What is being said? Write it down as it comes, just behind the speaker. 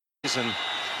season.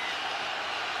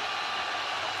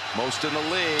 Most in the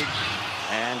league.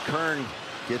 And Kern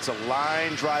gets a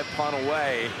line drive punt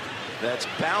away. That's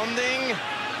bounding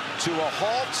to a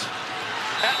halt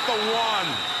at the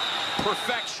 1.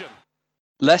 Perfection.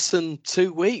 Less than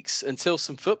 2 weeks until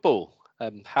some football.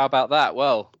 How about that?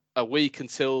 Well, a week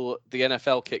until the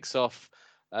NFL kicks off.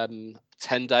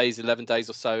 10 days, 11 days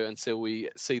or so until we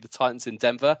see the Titans in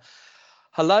Denver.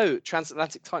 Hello,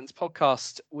 Transatlantic Titans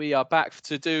podcast. We are back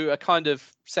to do a kind of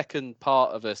second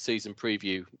part of a season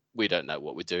preview. We don't know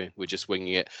what we're doing. We're just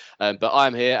winging it. But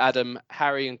I'm here. Adam,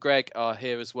 Harry and Greg are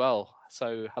here as well.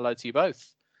 So hello to you both.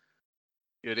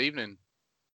 Good evening.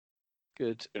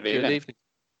 Good evening.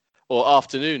 Or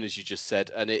afternoon, as you just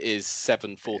said. And it is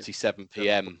 7:47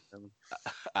 p.m.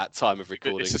 at time of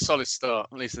recording. It's a solid start.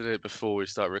 At least I did it before we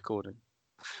start recording.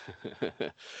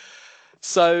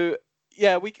 So,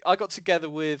 yeah, I got together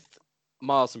with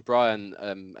Miles and Brian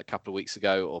a couple of weeks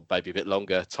ago, or maybe a bit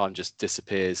longer. Time just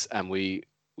disappears, and we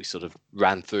sort of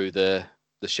ran through the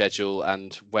schedule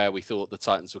and where we thought the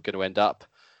Titans were going to end up,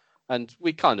 and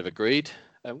we kind of agreed.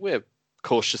 And we're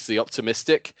cautiously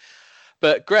optimistic.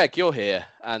 But Greg, you're here,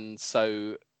 and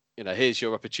so here's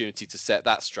your opportunity to set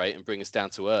that straight and bring us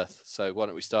down to earth. So why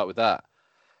don't we start with that?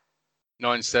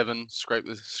 9-7,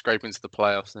 scrape into the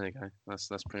playoffs. There you go. That's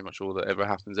pretty much all that ever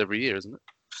happens every year, isn't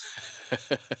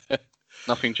it?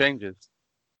 Nothing changes.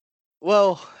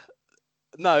 Well,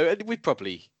 no, we'd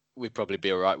probably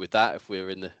be all right with that if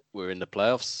we're in the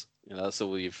playoffs. That's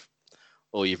all you've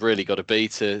really got to be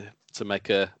to make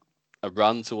a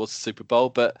run towards the Super Bowl.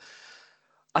 But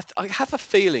I have a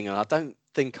feeling, and I don't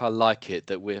think I like it,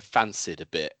 that we're fancied a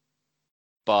bit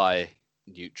by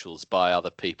neutrals, by other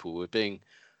people. We're being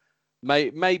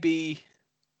maybe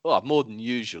more than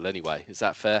usual anyway. Is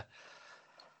that fair?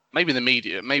 Maybe the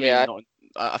media, not.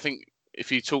 I think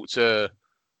if you talk to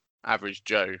average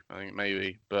Joe, I think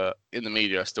maybe, but in the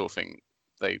media, I still think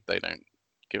they don't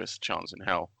give us a chance in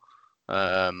hell.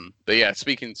 But yeah,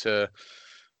 speaking to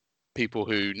people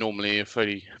who normally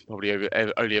probably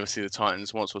only ever see the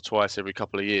Titans once or twice every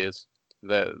couple of years,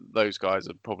 those guys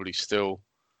are probably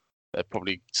they're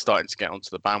probably starting to get onto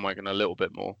the bandwagon a little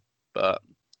bit more. But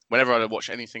whenever I watch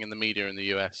anything in the media in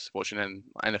the US, watching an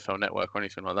NFL Network or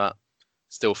anything like that, it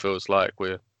still feels like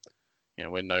we're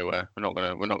nowhere. We're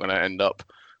not gonna end up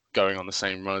going on the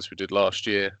same run as we did last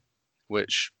year,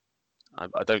 which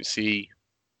I don't see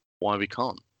why we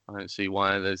can't. I don't see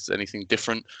why there's anything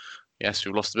different. Yes,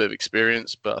 we've lost a bit of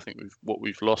experience, but I think what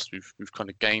we've lost, we've kind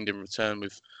of gained in return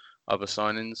with other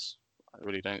signings. I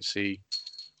really don't see.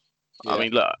 Yeah. I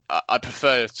mean, look, I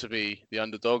prefer to be the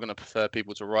underdog, and I prefer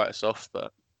people to write us off,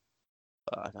 but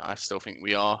I still think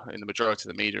we are, in the majority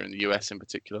of the media in the US in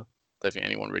particular. I don't think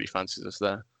anyone really fancies us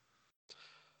there.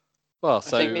 Well, I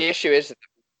think the issue is that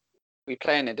we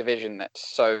play in a division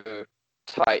that's so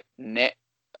tight knit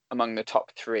among the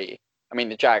top 3. I mean,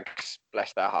 the Jags,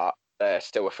 bless their heart, they're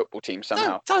still a football team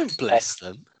somehow. Don't bless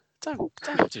them. Don't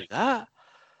do that.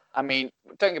 I mean,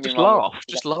 don't get me wrong.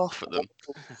 Just laugh at them.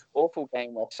 Awful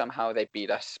game where somehow they beat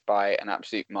us by an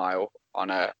absolute mile on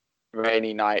a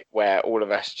rainy night where all of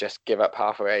us just give up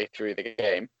halfway through the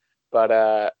game.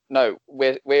 But no,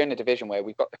 we're in a division where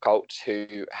we've got the Colts,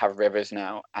 who have Rivers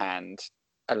now, and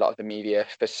a lot of the media,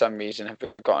 for some reason, have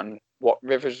forgotten what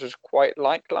Rivers was quite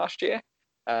like last year,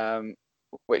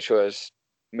 which was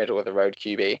middle of the road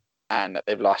QB, and that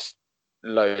they've lost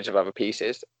loads of other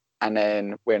pieces. And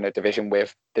then we're in a division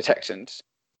with the Texans,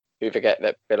 who forget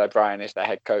that Bill O'Brien is their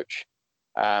head coach.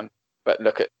 But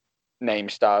look at name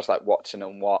stars like Watson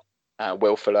and Watt,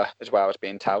 Will Fuller as well as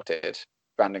being touted,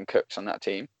 Brandon Cooks on that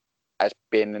team as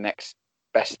being the next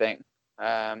best thing.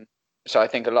 So I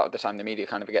think a lot of the time the media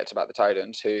kind of forgets about the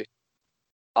Titans, who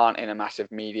aren't in a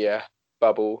massive media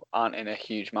bubble, aren't in a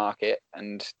huge market,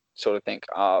 and sort of think,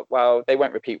 well, they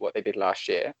won't repeat what they did last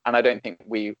year. And I don't think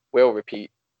we will repeat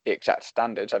the exact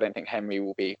standards. I don't think Henry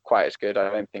will be quite as good.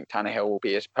 I don't think Tannehill will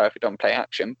be as perfect on play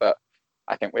action, but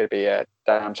I think we'll be a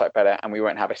damn sight better, and we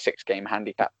won't have a 6-game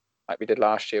handicap like we did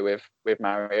last year with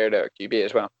Mariota at QB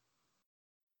as well.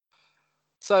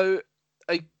 So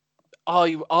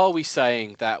are we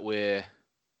saying that we're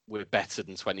better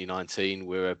than 2019,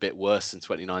 we're a bit worse than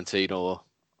 2019, or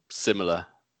similar?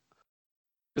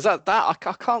 Because that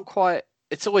I can't quite.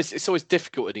 It's always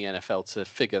difficult in the NFL to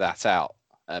figure that out.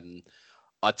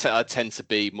 I tend to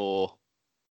be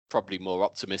probably more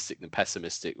optimistic than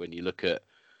pessimistic when you look at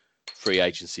free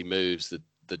agency moves,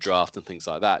 the draft and things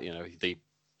like that.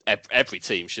 Every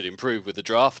team should improve with the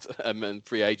draft and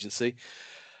free agency.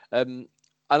 And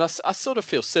I sort of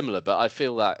feel similar, but I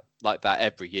feel like that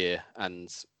every year, and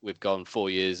we've gone 4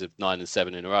 years of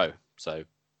 9-7 in a row. So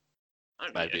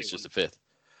Maybe it's just a fifth.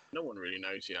 No one really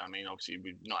knows yet. I mean, obviously,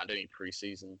 we've not had any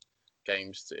pre-season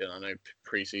games. I know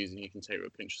pre-season you can take it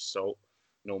with a pinch of salt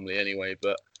normally anyway,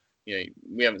 but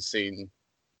we haven't seen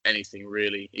anything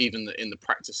really. Even in the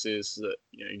practices that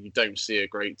you don't see a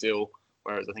great deal.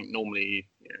 Whereas I think normally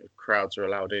crowds are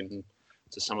allowed in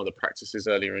to some of the practices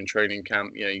earlier in training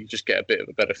camp. You just get a bit of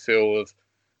a better feel of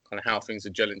kind of how things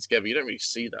are gelling together. You don't really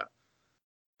see that.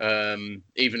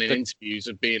 Even in interviews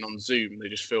of being on Zoom, they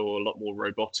just feel a lot more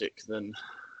robotic than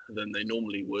they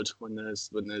normally would when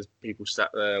there's people sat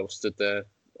there or stood there,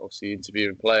 obviously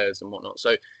interviewing players and whatnot.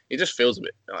 So it just feels a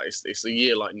bit like it's a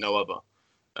year like no other.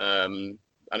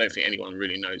 I don't think anyone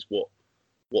really knows what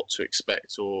to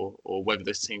expect or whether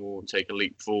this team will take a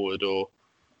leap forward or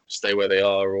stay where they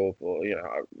are or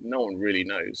no one really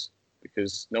knows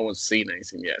because no one's seen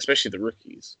anything yet, especially the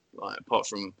rookies. Like apart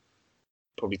from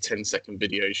probably 10-second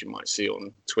videos you might see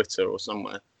on Twitter or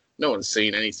somewhere, no one's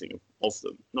seen anything of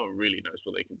them. No one really knows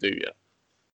what they can do yet.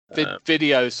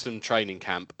 Videos from training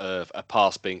camp of a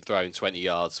pass being thrown 20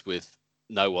 yards with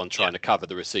no one trying to cover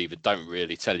the receiver don't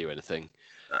really tell you anything.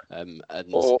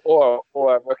 Or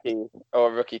a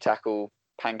rookie tackle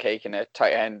pancaking a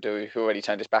tight end who already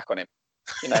turned his back on him.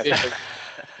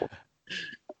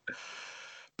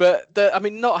 But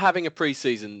not having a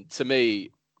preseason to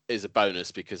me is a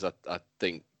bonus because I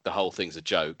think the whole thing's a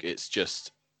joke. It's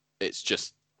just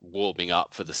warming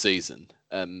up for the season,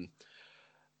 and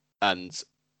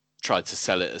trying to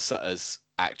sell it as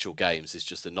actual games is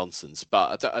just a nonsense.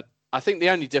 But I think the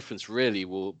only difference really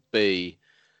will be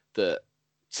that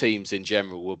teams in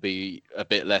general will be a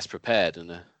bit less prepared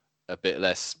and a bit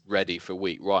less ready for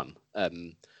week one.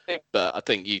 But I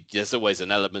think there's always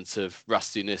an element of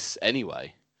rustiness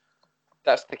anyway.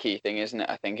 That's the key thing, isn't it?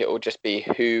 I think it will just be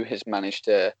who has managed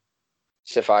to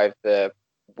survive the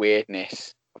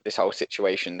weirdness of this whole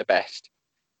situation the best.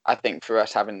 I think for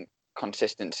us having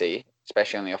consistency,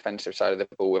 especially on the offensive side of the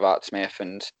ball with Art Smith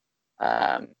and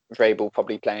Vrabel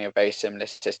probably playing a very similar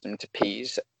system to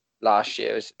Pease last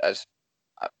year, as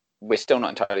we're still not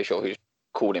entirely sure who's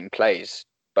called in plays,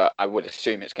 but I would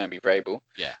assume it's going to be Vrabel.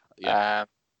 Yeah.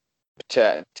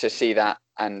 To see that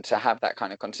and to have that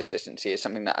kind of consistency is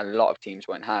something that a lot of teams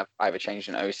won't have, either change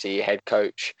an OC, head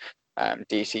coach,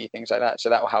 DC, things like that. So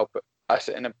that will help us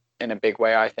in a big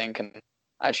way, I think. And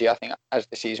actually, I think as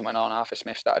the season went on, Arthur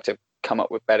Smith started to come up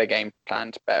with better game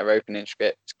plans, better opening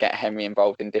scripts, get Henry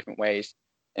involved in different ways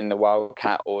in the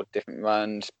Wildcat or different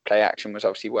runs. Play action was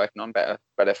obviously working on better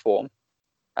form.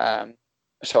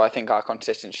 So I think our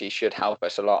consistency should help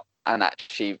us a lot. And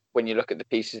actually, when you look at the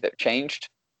pieces that have changed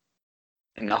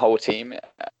in the whole team,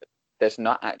 there's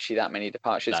not actually that many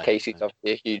departures. No, Casey's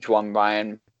obviously a huge one,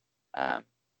 Ryan.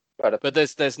 But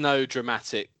there's no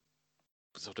dramatic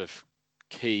sort of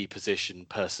key position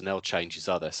personnel changes,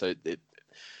 are there? So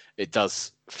it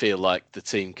does feel like the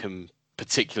team can,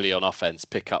 particularly on offense,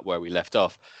 pick up where we left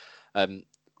off.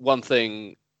 One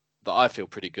thing that I feel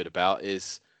pretty good about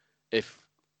is if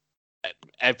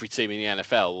every team in the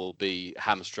NFL will be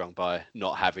hamstrung by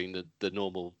not having the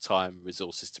normal time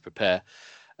resources to prepare,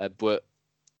 but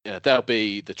there'll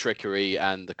be the trickery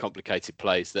and the complicated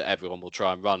plays that everyone will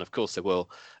try and run. Of course they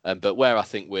will, but where I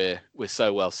think we're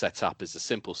so well set up is the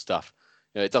simple stuff.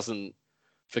 It doesn't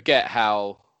forget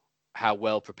how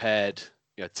well prepared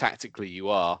tactically you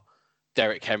are.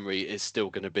 Derrick Henry is still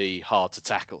going to be hard to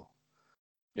tackle,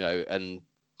 and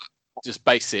just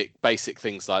basic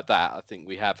things like that. I think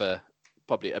we have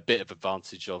probably a bit of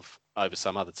advantage over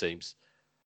some other teams.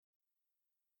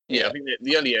 Yeah, I think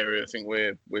the only area I think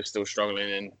we're still struggling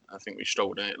in, I think we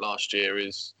struggled in it last year,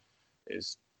 is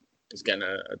getting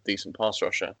a decent pass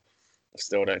rusher. I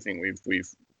still don't think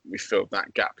we've filled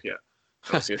that gap yet.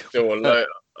 Obviously, there's still a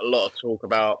lot of talk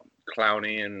about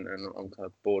Clowney, and I'm kind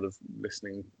of bored of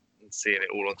listening and seeing it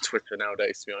all on Twitter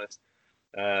nowadays, to be honest.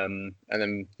 And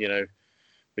then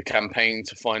the campaign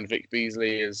to find Vic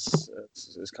Beasley has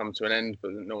come to an end,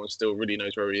 but no one still really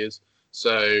knows where he is.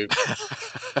 So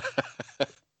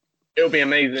it'll be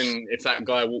amazing if that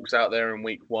guy walks out there in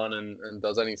week one and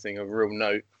does anything of real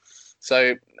note.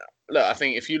 So look, I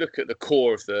think if you look at the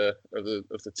core of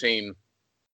the team,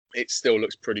 it still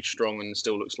looks pretty strong and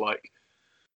still looks like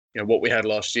what we had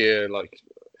last year. Like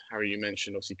Harry, you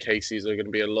mentioned, obviously Casey's are going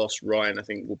to be a loss. Ryan, I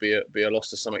think, will be a loss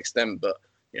to some extent, but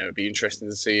it'd be interesting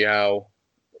to see how.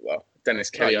 Well,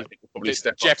 Dennis Kelly, I think, will probably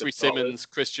step up. Jeffrey Simmons,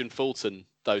 Christian Fulton,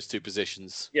 those two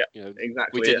positions. Yeah,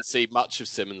 exactly. We didn't see much of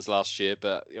Simmons last year,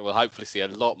 but we'll hopefully see a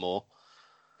lot more.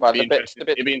 Well, it'd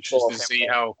be interesting to see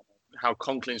how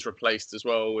Conklin's replaced as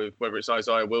well, with whether it's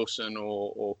Isaiah Wilson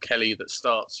or Kelly that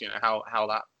starts. How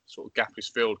that sort of gap is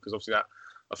filled, because obviously that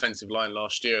offensive line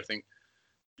last year, I think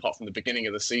apart from the beginning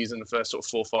of the season, the first sort of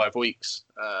 4 or 5 weeks.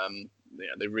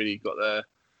 They really got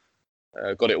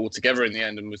it all together in the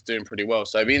end and was doing pretty well.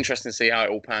 So it'd be interesting to see how it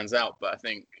all pans out. But I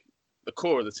think the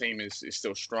core of the team is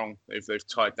still strong. They've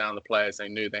tied down the players they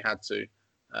knew they had to.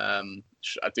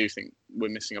 I do think we're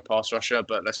missing a pass rusher,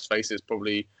 but let's face it, it's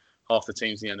probably half the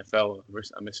teams in the NFL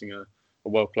are missing a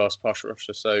world-class pass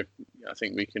rusher. So I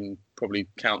think we can probably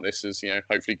count this as,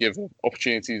 hopefully give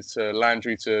opportunities to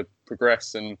Landry to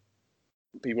progress and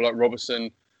people like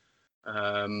Robertson.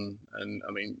 And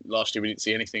I mean, last year we didn't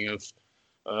see anything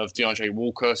of DeAndre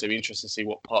Walker, so it'd be interesting to see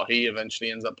what part he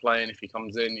eventually ends up playing if he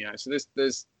comes in. So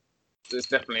there's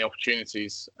definitely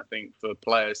opportunities, I think, for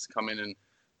players to come in and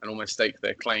almost stake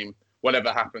their claim,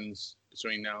 whatever happens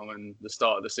between now and the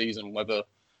start of the season, whether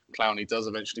Clowney does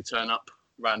eventually turn up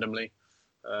randomly,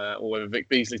 or whether Vic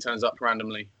Beasley turns up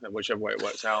randomly, whichever way it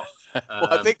works out.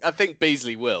 Well, I think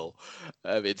Beasley will,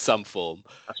 in some form.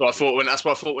 That's what I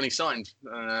thought when he signed.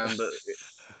 But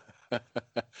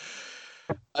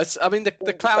I mean, the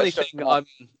Clowney thing,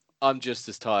 I'm just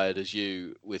as tired as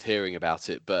you with hearing about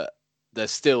it, but there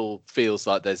still feels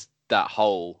like there's that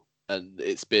hole, and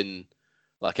it's been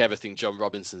like everything John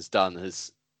Robinson's done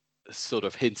has sort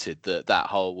of hinted that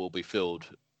hole will be filled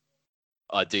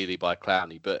ideally by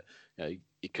Clowney, but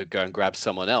you could go and grab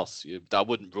someone else. I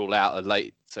wouldn't rule out a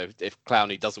late. So if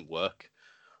Clowney doesn't work,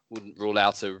 wouldn't rule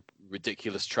out a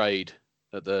ridiculous trade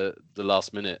at the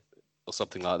last minute or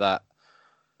something like that.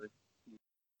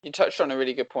 You touched on a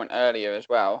really good point earlier as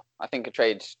well. I think a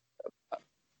trade's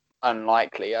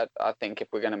unlikely. I think if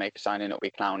we're going to make a signing, it'll be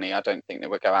Clowney. I don't think that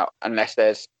we'll go out unless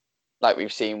there's, like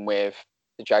we've seen with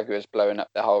the Jaguars blowing up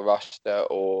the whole roster,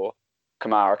 or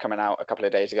Kamara coming out a couple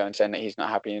of days ago and saying that he's not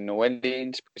happy in New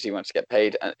Orleans because he wants to get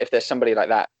paid. And if there's somebody like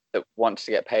that wants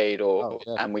to get paid,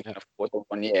 and we can afford the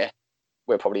 1 year,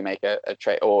 we'll probably make a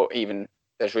trade. Or even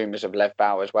there's rumours of Lev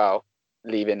Bow as well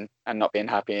leaving and not being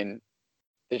happy in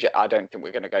the Jets. I don't think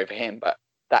we're going to go for him, but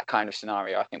that kind of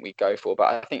scenario I think we go for. But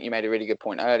I think you made a really good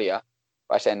point earlier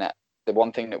by saying that the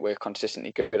one thing that we're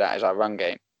consistently good at is our run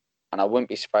game. And I wouldn't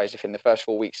be surprised if in the first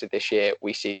 4 weeks of this year,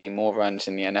 we see more runs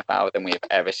in the NFL than we've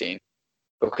ever seen,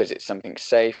 because it's something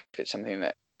safe. It's something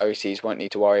that OCs won't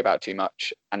need to worry about too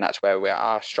much. And that's where we're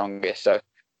our strongest. So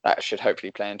that should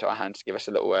hopefully play into our hands to give us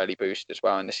a little early boost as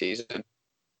well in the season.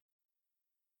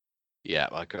 Yeah,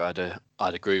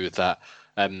 I'd agree with that.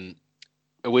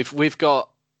 We've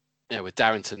got, with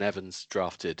Darrington Evans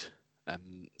drafted,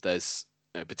 there's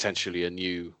potentially a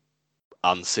new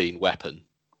unseen weapon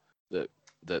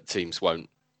that teams won't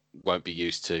be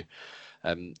used to.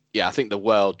 I think the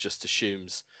world just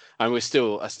assumes, and I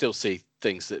still see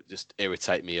things that just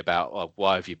irritate me about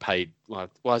why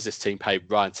has this team paid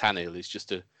Ryan Tannehill, who's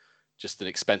just an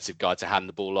expensive guy to hand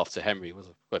the ball off to Henry?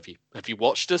 Have you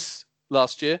watched us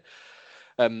last year?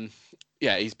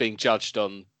 He's being judged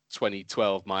on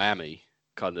 2012 Miami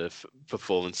kind of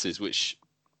performances, which,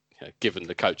 given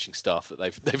the coaching staff that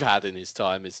they've had in his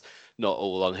time, is not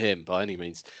all on him by any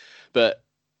means. But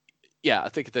I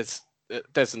think there's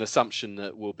an assumption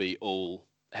that will be all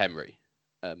Henry,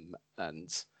 and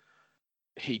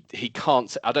he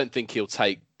can't. I don't think he'll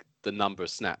take the number of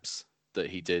snaps that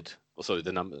he did, or sorry,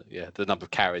 the number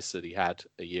of carries that he had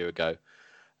a year ago.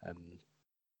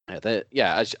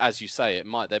 As you say,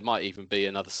 there might even be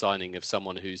another signing of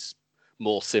someone who's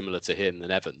more similar to him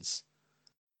than Evans.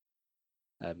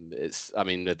 As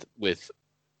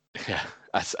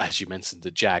you mentioned,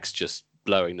 the Jags just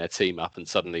blowing their team up, and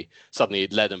suddenly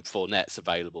Leonard Fournette's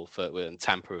available and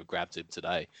Tampa have grabbed him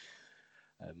today.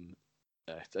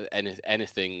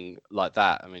 Anything like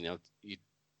that, I mean,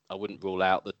 I wouldn't rule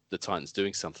out the Titans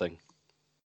doing something.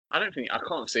 I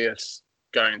can't see us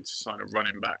going to sign a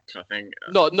running back. I think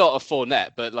not a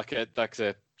Fournette, but like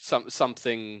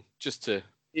something just to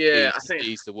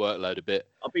ease the workload a bit.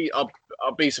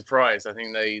 I'll be surprised. I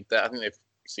think they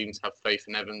seem to have faith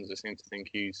in Evans. They seem to think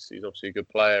he's obviously a good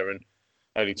player, and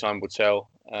only time will tell.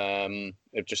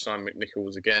 They've just signed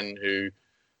McNichols again, who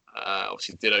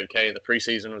obviously did okay in the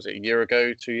preseason. Was it a year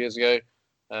ago, 2 years ago?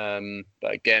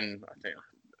 But again, I think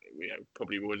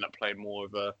probably will end up playing more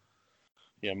of a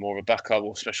backup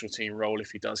or special team role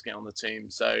if he does get on the team.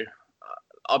 So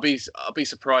I'll be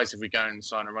surprised if we go and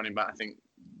sign a running back. I think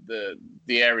the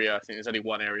area, I think there's only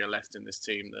one area left in this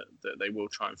team that they will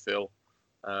try and fill,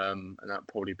 and that'll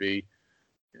probably be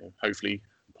hopefully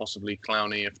possibly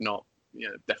Clowney, if not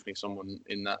definitely someone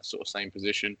in that sort of same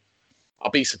position.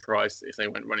 I'll be surprised if they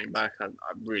went running back. I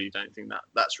really don't think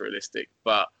that's realistic.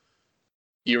 But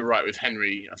you're right with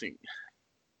Henry. I think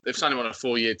they've signed him on a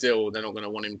 4-year deal. They're not going to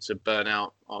want him to burn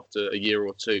out after a year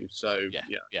or two. So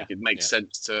it makes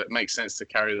sense to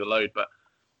carry the load. But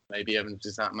maybe Evans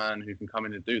is that man who can come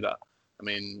in and do that. I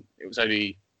mean, it was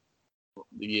only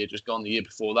the year just gone, the year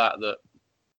before that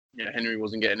Henry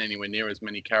wasn't getting anywhere near as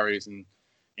many carries, and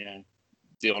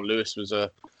Dion Lewis was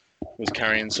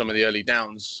carrying some of the early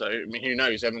downs. So I mean, who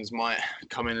knows? Evans might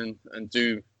come in and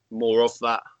do more of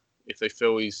that if they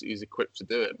feel he's equipped to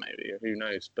do it. Maybe, who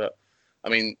knows? But I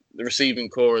mean, the receiving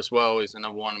core as well is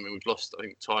another one. I mean, we've lost, I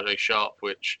think, Tajay Sharp,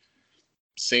 which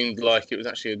seemed like it was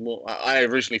actually more. I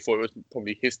originally thought it was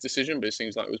probably his decision, but it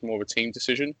seems like it was more of a team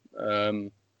decision.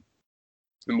 The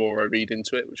more I read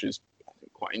into it, which is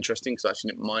quite interesting, because I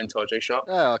actually didn't mind Tajay Sharp.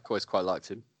 Yeah, I always quite liked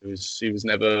him. He was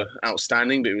never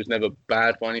outstanding, but he was never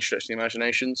bad by any stretch of the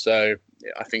imagination. So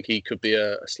I think he could be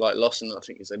a slight loss, and I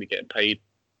think he's only getting paid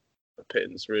a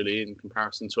pittance really in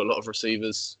comparison to a lot of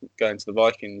receivers going to the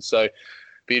Vikings. So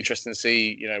be interesting to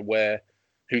see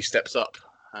who steps up.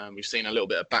 We've seen a little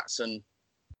bit of Batson,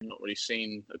 not really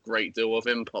seen a great deal of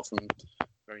him, apart from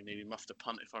very nearly muffed a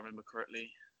punt, if I remember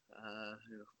correctly.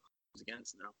 Who was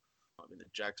against now? Might have been the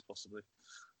Jags possibly.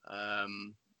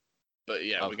 But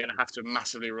yeah, we're going to have to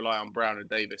massively rely on Brown and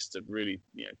Davis to really,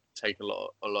 take a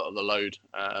lot of the load,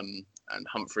 and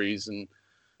Humphreys and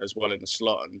as well in the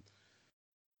slot. And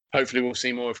hopefully we'll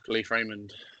see more of Khalif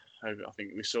Raymond. I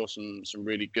think we saw some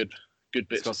really good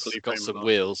bits of Khalif Raymond. Got some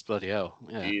wheels, bloody hell!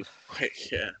 Yeah, he's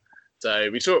quick. Yeah.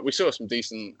 So we saw some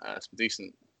decent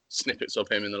snippets of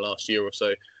him in the last year or so.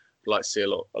 I'd like to see a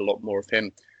lot more of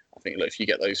him. I think if you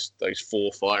get those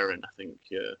four firing, I think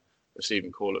your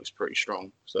receiving core looks pretty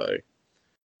strong. So it'd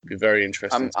be very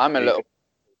interesting. I'm a little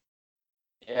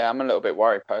bit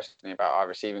worried personally about our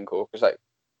receiving core, because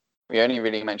we only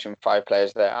really mentioned 5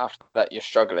 players there. After that, you're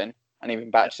struggling, and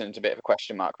even Batchison's a bit of a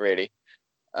question mark, really.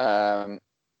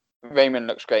 Raymond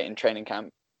looks great in training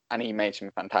camp, and he made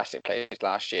some fantastic plays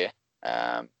last year.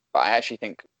 But I actually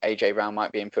think AJ Brown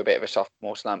might be in for a bit of a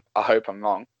sophomore slump. I hope I'm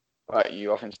wrong, but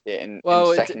you often see it in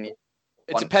second year.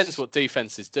 It depends what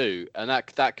defenses do, and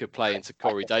that could play into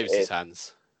Corey Davis's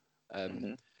hands.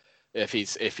 If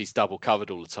he's double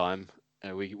covered all the time,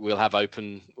 we'll have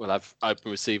open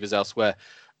receivers elsewhere.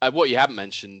 What you haven't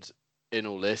mentioned in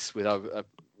all this,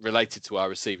 related to our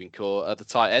receiving core, are the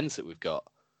tight ends that we've got.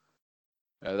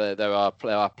 There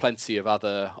are plenty of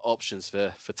other options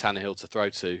for Tannehill to throw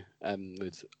to,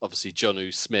 with obviously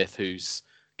Jonnu Smith, who's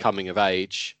coming of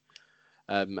age,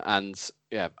 and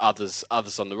others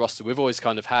on the roster. We've always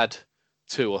kind of had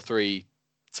 2 or 3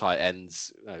 tight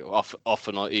ends,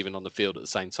 often even on the field at the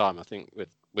same time. I think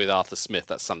with Arthur Smith,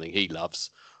 that's something he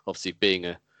loves. Obviously, being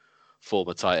a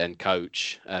former tight end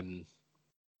coach. And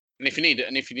if you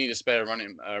need a spare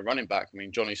running back, I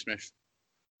mean, Jonnu Smith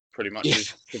pretty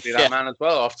much could be that man as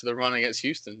well after the run against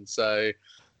Houston. So,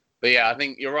 but yeah, I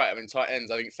think you're right. I mean, tight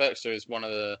ends. I think Ferkster is one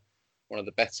of the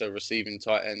better receiving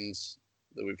tight ends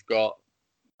that we've got.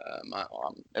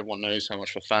 Everyone knows how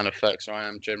much of a fan of Ferkster I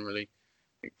am generally.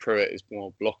 I think Pruitt is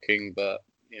more blocking, but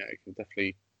he can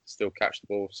definitely still catch the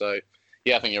ball. So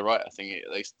yeah, I think you're right. I think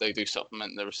they do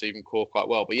supplement the receiving core quite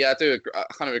well. But yeah, I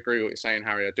kind of agree with what you're saying,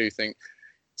 Harry. I do think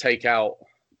take out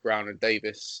Brown and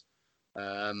Davis,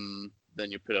 then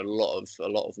you put a lot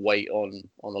of weight on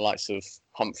the likes of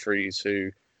Humphreys, who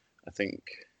I think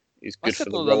is good for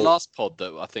the role. The last pod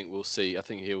that I think we'll see. I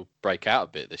think he'll break out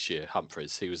a bit this year.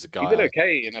 Humphreys, he was a guy. He did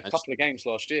okay in a couple of games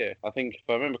last year. I think, if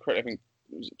I remember correctly, I think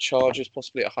it was Chargers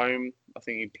possibly at home. I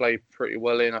think he played pretty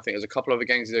well in. I think there's a couple of other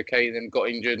games he did okay, then got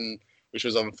injured, which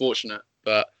was unfortunate.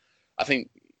 But I think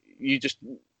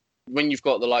when you've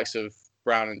got the likes of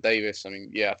Brown and Davis, I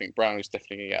mean, yeah, I think Brown is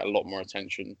definitely going to get a lot more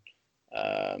attention.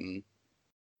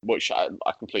 Which I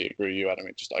completely agree with you, Adam.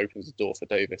 It just opens the door for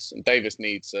Davis, and Davis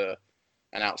needs an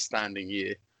outstanding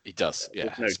year. He does,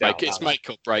 yeah. It's make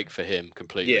or break for him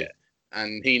completely. Yeah,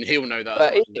 and he'll know that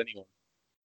as much as anyone.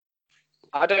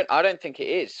 I don't think it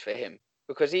is for him,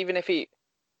 because even if he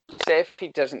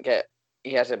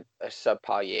has a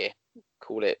subpar year,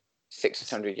 call it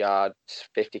 600 yards,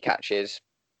 50 catches,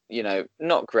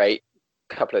 not great,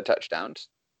 couple of touchdowns.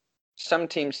 Some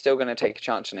team's still going to take a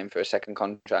chance on him for a second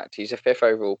contract. He's a 5th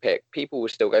overall pick. People will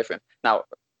still go for him. Now,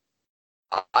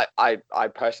 I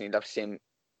personally love to see him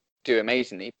do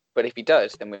amazingly, but if he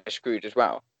does, then we're screwed as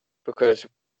well, because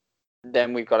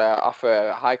then we've got to offer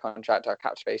a high contract. Our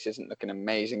cap space isn't looking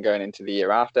amazing going into the year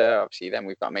after. Obviously, then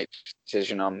we've got to make a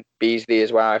decision on Beasley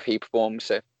as well if he performs.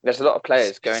 So there's a lot of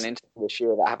players going into this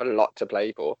year that have a lot to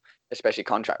play for, especially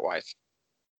contract-wise.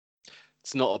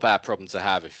 It's not a bad problem to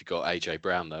have if you've got AJ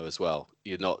Brown though as well.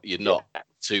 You're not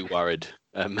too worried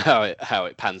how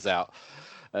it pans out.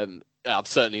 I'm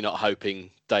certainly not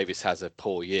hoping Davis has a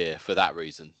poor year for that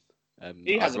reason.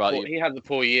 He had the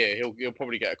poor year. He'll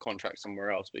probably get a contract somewhere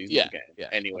else, but he's not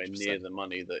getting anywhere 100%. near the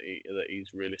money that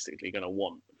he's realistically going to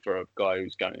want for a guy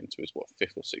who's going into his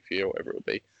fifth or sixth year, or whatever it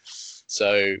will be.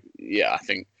 So yeah, I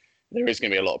think there is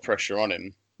going to be a lot of pressure on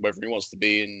him, whether he wants to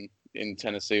be in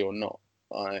Tennessee or not.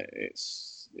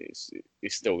 It's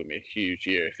still going to be a huge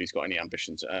year if he's got any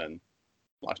ambition to earn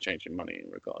life-changing money in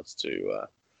regards to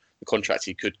the contract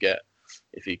he could get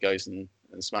if he goes and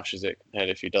smashes it, compared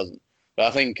if he doesn't. But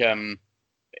I think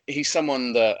he's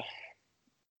someone that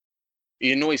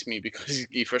he annoys me because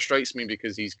he frustrates me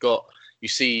because you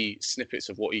see snippets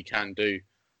of what he can do,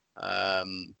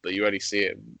 but you only see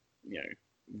it,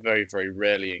 very, very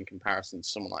rarely in comparison to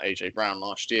someone like AJ Brown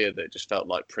last year that just felt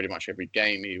like pretty much every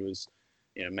game he was,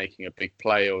 making a big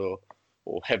play or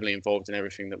heavily involved in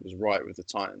everything that was right with the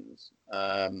Titans.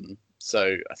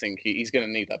 So I think he's going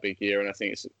to need that big year, and I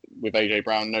think it's with AJ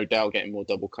Brown, no doubt getting more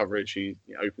double coverage. He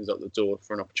opens up the door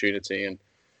for an opportunity, and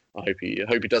I hope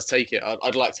he does take it.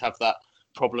 I'd like to have that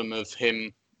problem of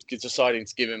him deciding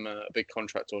to give him a big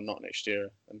contract or not next year,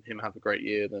 and him have a great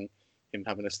year, than him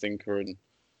having a stinker and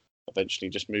eventually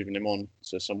just moving him on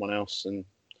to someone else and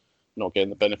not getting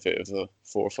the benefit of the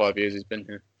 4 or 5 years he's been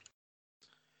here.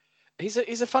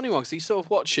 He's a funny one because you sort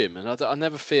of watch him, and I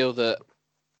never feel that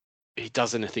he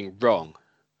does anything wrong.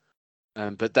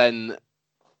 But then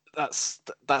that's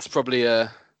probably the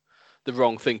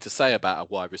wrong thing to say about a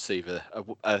wide receiver.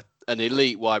 An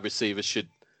elite wide receiver should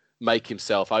make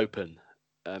himself open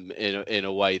in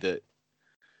a way that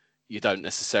you don't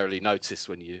necessarily notice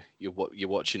when you're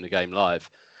watching the game live.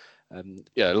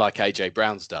 Like AJ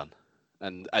Brown's done,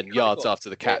 and yards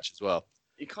after the catch as well.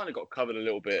 He kind of got covered a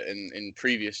little bit in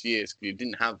previous years. We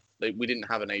didn't have an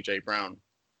AJ Brown.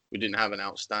 We didn't have an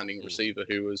outstanding receiver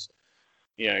who was,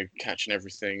 catching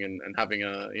everything and having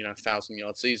a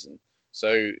 1,000-yard season.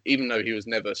 So even though he was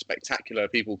never spectacular,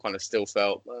 people kind of still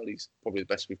felt, well, he's probably the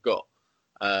best we've got,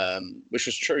 which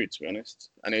was true, to be honest.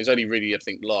 And it was only really, I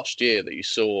think, last year that you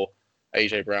saw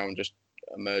AJ Brown just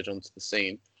emerge onto the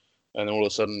scene. And all of a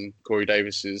sudden, Corey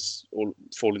Davis is all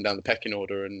falling down the pecking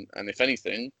order. And if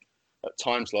anything, at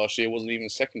times last year wasn't even a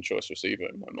second choice receiver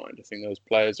in my mind. I think those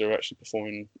players are actually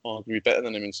performing arguably better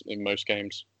than him in most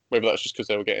games. Whether that's just because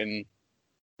they were getting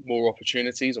more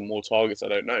opportunities or more targets, I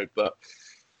don't know. But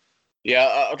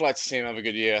yeah, I'd like to see him have a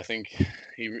good year. I think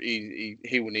he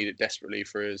will need it desperately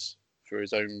for his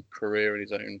own career and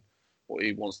his own what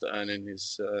he wants to earn in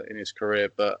his career.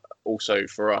 But also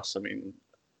for us, I mean,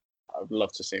 I'd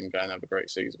love to see him go and have a great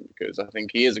season because I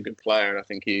think he is a good player, and I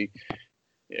think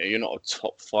you're not a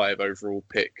top 5 overall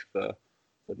pick for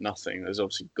nothing. There's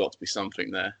obviously got to be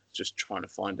something there. Just trying to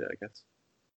find it, I guess.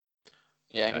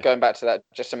 Yeah, and going back to that,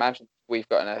 just imagine we've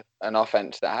got an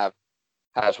offense that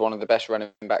has one of the best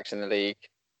running backs in the league,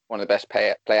 one of the best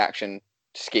play action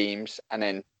schemes, and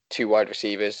then 2 wide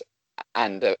receivers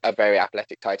and a very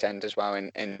athletic tight end as well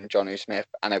in Jonnu Smith,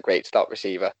 and a great slot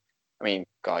receiver. I mean,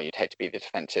 God, you'd hate to be the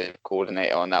defensive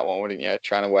coordinator on that one, wouldn't you?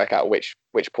 Trying to work out which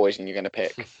poison you're going to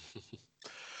pick.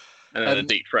 And then a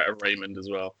deep threat of Raymond as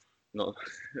well. Not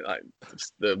like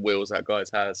the wheels that guy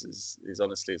has is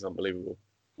honestly is unbelievable.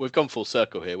 We've gone full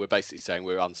circle here. We're basically saying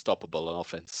we're unstoppable on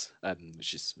offense,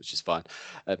 which is fine.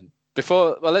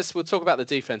 We'll talk about the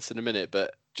defense in a minute,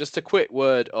 but just a quick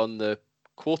word on the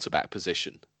quarterback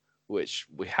position, which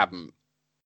we haven't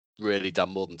really done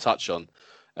more than touch on.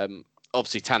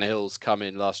 Obviously, Tannehill's come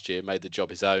in last year, made the job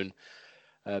his own.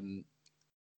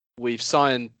 We've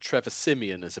signed Trevor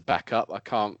Siemian as a backup. I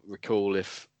can't recall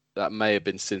if that may have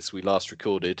been since we last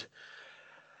recorded.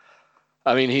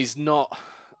 I mean, he's not.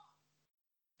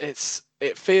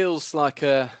 It feels like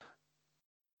a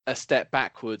step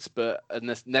backwards, but a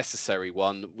necessary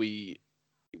one. We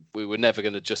were never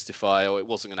going to justify, or it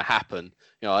wasn't going to happen.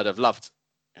 I'd have loved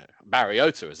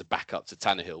Mariota as a backup to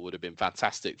Tannehill. Would have been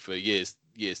fantastic for years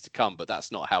to come, but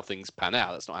that's not how things pan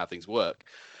out. That's not how things work.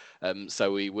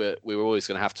 So we were always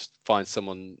going to have to find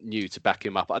someone new to back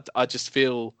him up. I just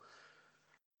feel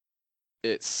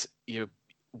it's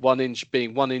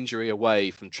being one injury away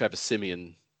from Trevor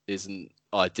Siemian isn't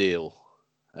ideal.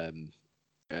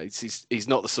 He's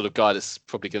not the sort of guy that's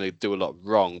probably going to do a lot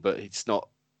wrong, but he's not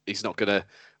going to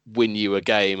win you a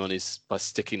game by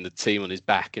sticking the team on his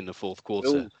back in the fourth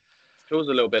quarter. Feels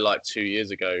a little bit like 2 years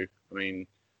ago. I mean,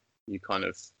 you kind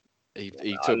of. He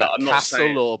talked about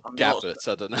Castle or Gabbert.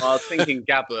 I don't know. I was thinking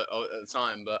Gabbert at the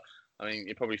time, but I mean,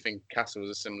 you probably think Castle was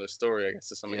a similar story, I guess,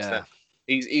 to some extent.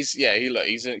 He's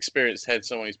an experienced head,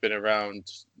 someone who's been around.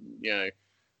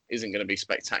 Isn't going to be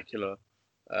spectacular.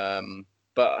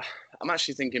 But I'm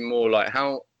actually thinking more like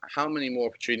how many more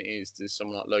opportunities is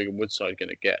someone like Logan Woodside going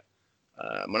to get?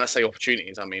 When I say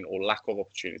opportunities, I mean or lack of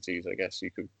opportunities. I guess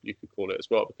you could call it as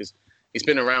well, because he's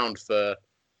been around for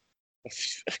a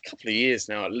couple of years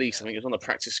now, at least. I think he was on the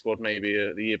practice squad maybe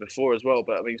the year before as well.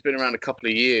 But I mean, he's been around a couple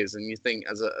of years, and you think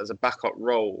as a backup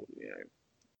role,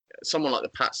 someone like the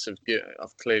Pats have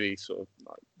clearly sort of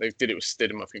they did it with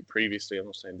Stidham, I think previously. I'm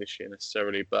not saying this year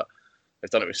necessarily, but they've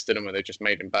done it with Stidham where they just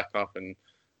made him back up and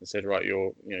said, right,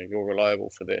 you're reliable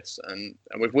for this. And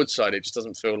with Woodside, it just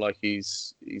doesn't feel like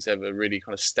he's ever really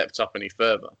kind of stepped up any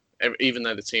further. Even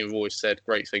though the team have always said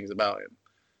great things about him,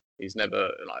 he's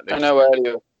never I know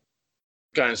earlier.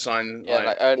 Go and sign.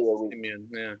 Yeah,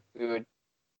 earlier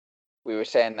we were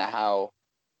saying that how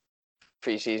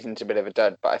pre-season's a bit of a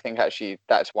dud, but I think actually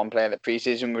that's one player that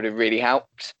pre-season would have really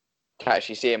helped to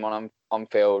actually see him on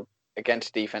field against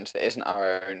a defense that isn't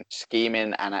our own,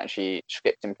 scheming and actually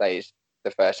scripting plays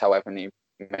the first however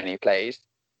many plays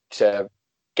to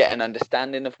get an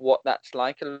understanding of what that's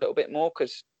like a little bit more.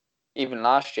 Because even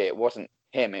last year it wasn't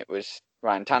him, it was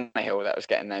Ryan Tannehill that was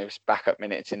getting those backup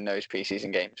minutes in those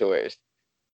pre-season games. Or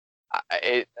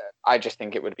I just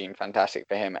think it would have been fantastic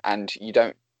for him. And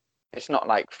it's not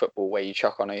like football where you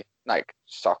chuck on like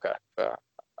soccer for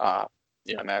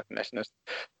American listeners,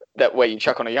 that where you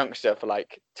chuck on a youngster for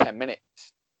like 10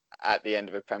 minutes at the end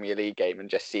of a Premier League game and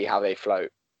just see how they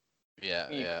float.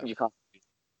 You can't.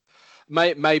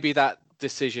 Maybe that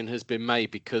decision has been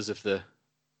made because of the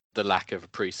lack of a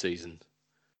pre-season,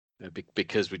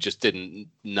 because we just didn't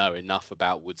know enough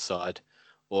about Woodside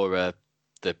or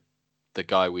the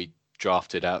guy we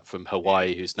drafted out from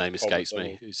Hawaii, whose name escapes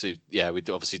me. We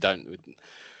obviously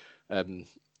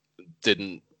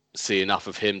didn't see enough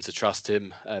of him to trust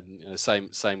him.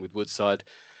 Same with Woodside.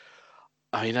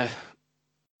 I mean,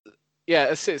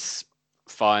 it's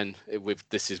fine.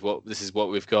 This is what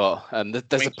we've got.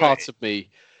 There's a part of me.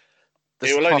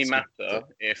 It will only matter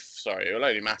if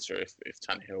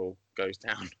Tannehill goes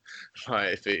down.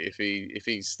 Right? If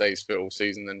he stays fit all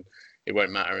season, then it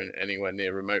won't matter anywhere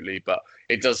near remotely. But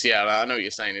it does. Yeah, I know what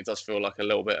you're saying. It does feel like a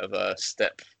little bit of a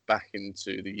step back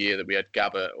into the year that we had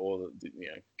Gabbert or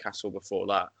Castle before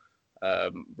that,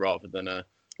 rather than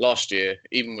last year.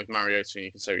 Even with Mariota, and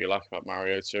you can say what you like about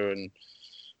Mariota and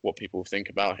what people think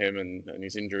about him and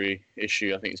his injury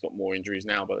issue. I think he's got more injuries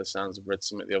now, by the sounds. I've read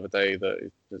something the other day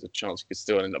that there's a chance he could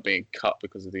still end up being cut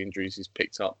because of the injuries he's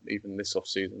picked up even this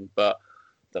off-season. But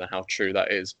I don't know how true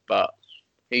that is. But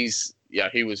he's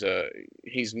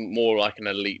more like an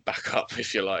elite backup,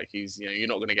 if you like. He's you're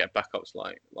not going to get backups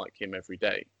like him every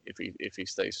day if he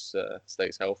stays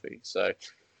healthy. So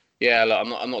yeah, look,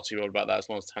 I'm not too worried about that. As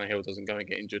long as Tannehill doesn't go and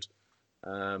get injured,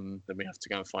 then we have to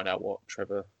go and find out what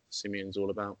Trevor Siemian's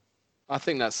all about. I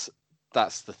think that's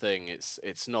the thing.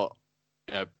 It's not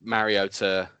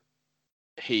Mariota.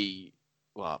 He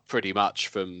pretty much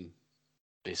from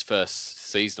his first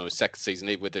season or his second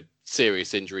season, with the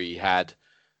serious injury he had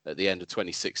at the end of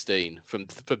 2016. From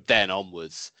then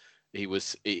onwards,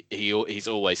 he's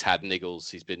always had niggles.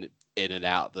 He's been in and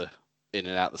out the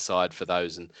side for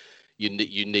those, and you knew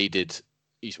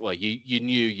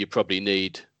you probably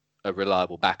need a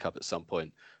reliable backup at some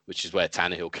point, which is where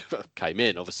Tannehill came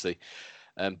in, obviously.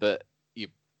 But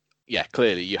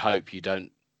clearly you hope you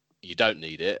don't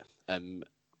need it. And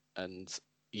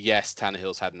yes,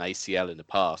 Tannehill's had an ACL in the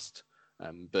past,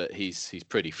 but he's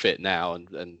pretty fit now,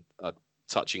 and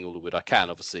touching all the wood I can,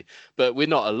 obviously. But we're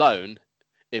not alone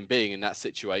in being in that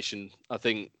situation. I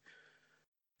think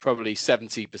probably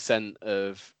 70%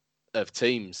 of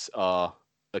teams are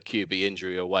a QB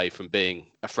injury away from being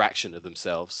a fraction of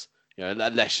themselves.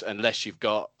 Unless you've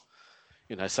got,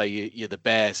 say you're the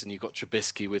Bears and you've got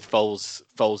Trubisky with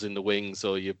Foles in the wings,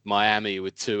 or you're Miami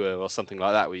with Tua or something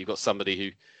like that, where you've got somebody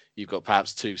who you've got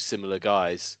perhaps two similar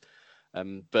guys.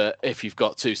 But if you've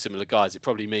got two similar guys, it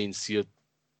probably means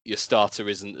your starter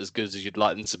isn't as good as you'd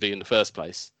like them to be in the first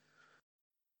place.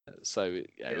 So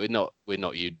we're not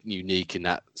unique in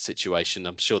that situation.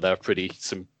 I'm sure there are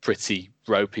some pretty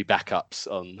ropey backups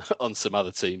on some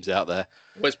other teams out there.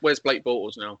 Where's Blake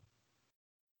Bortles now?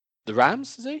 The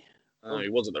Rams, is he? Oh, he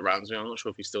was at the Rams. I'm not sure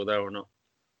if he's still there or not.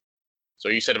 So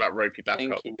you said about ropey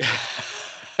backup.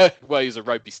 Well, he was a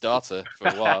ropey starter for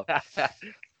a while.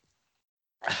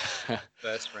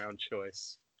 First round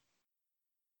choice.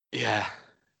 Yeah.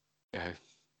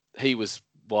 He was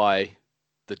why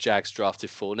the Jags drafted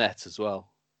Fournette as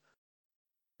well.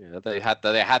 They had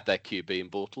their QB in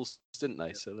Bortles, didn't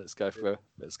they? So let's go for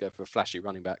a flashy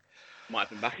running back. Might have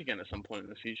been back again at some point in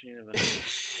the future. You never know.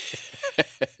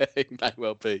 It may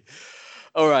well be.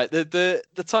 All right, the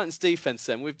Titans defense.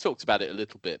 Then we've talked about it a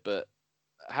little bit, but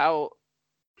how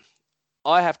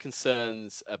I have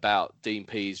concerns about Dean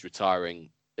Pease retiring.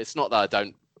 It's not that I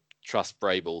don't trust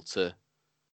Vrabel to.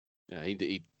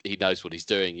 He knows what he's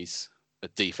doing. He's a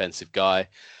defensive guy,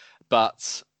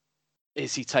 but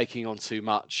is he taking on too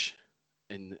much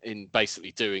in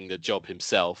basically doing the job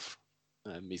himself?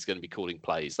 He's going to be calling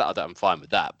plays. I'm fine with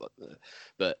that,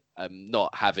 but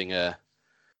not having a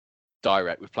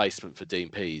direct replacement for Dean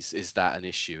Pease, is that an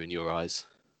issue in your eyes?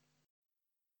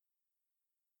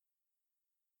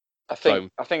 I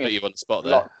think put you on the spot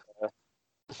there.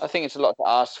 I think it's a lot to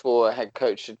ask for a head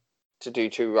coach to do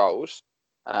two roles.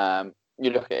 You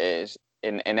look at it as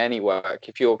in any work,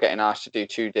 if you're getting asked to do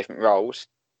two different roles,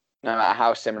 no matter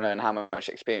how similar and how much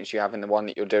experience you have in the one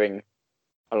that you're doing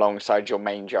alongside your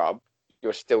main job,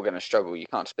 you're still going to struggle. You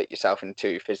can't split yourself in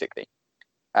two physically.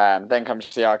 Then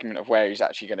comes the argument of where he's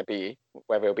actually going to be,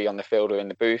 whether he'll be on the field or in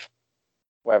the booth,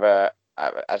 whether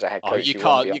as a head coach. You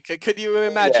can't. Could you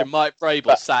imagine Mike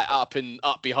Vrabel sat up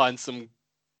behind some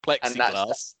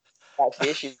plexiglass? That's the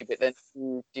issue. But then,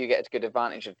 do you get a good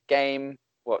advantage of the game?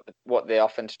 What the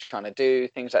offense is trying to do?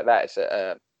 Things like that. It's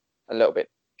a little bit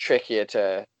trickier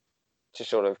to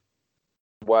sort of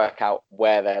work out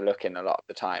where they're looking a lot of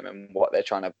the time and what they're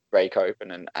trying to break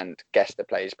open and guess the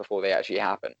plays before they actually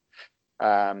happen.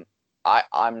 I'm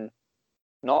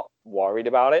not worried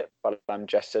about it, but I'm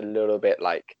just a little bit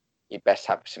like, you best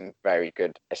have some very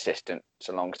good assistants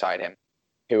alongside him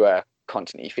who are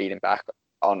constantly feeding back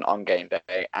on game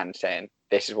day and saying,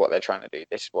 this is what they're trying to do.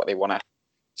 This is what they want to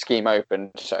scheme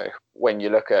open. So when you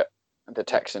look at the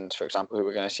Texans, for example, who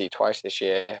we're going to see twice this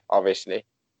year, obviously,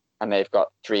 and they've got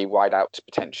three wideouts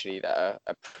potentially that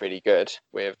are pretty good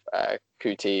with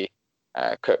Kuti,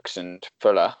 Cooks and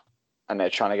Fuller, and they're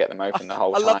trying to get them open the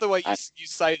whole time. I love the way you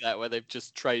say that, where they've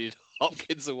just traded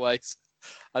Hopkins away.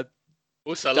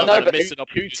 Also, I love that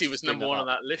Kuti was number one on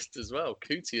that list as well.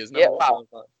 Kuti is number one.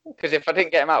 Because if I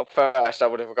didn't get him out first, I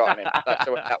would have forgotten him. That's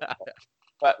the way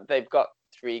But they've got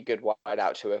three good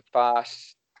wideouts who are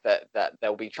fast, that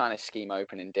they'll be trying to scheme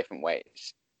open in different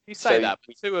ways. You say that,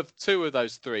 but two of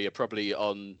those three are probably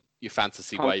on your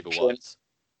fantasy waiver ones.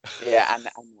 Yeah, and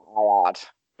I add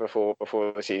before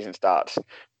the season starts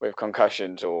with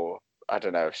concussions or, I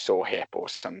don't know, sore hip or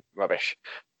some rubbish.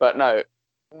 But no,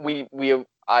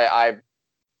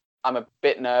 I'm a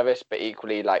bit nervous, but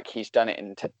equally, like, he's done it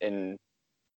in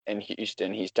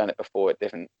Houston. He's done it before at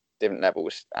different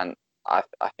levels, and I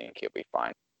think he'll be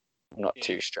fine. I'm not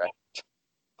too stressed.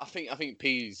 I think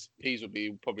Pease would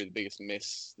be probably the biggest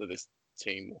miss that this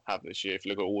team will have this year. If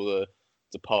you look at all the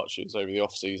departures over the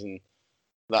off season,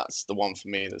 that's the one for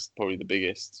me that's probably the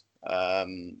biggest.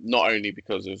 Not only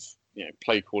because of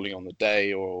play calling on the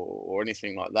day or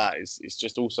anything like that. It's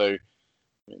just also,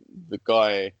 the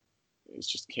guy is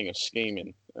just king of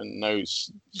scheming and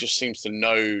just seems to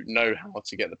know how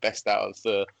to get the best out of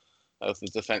the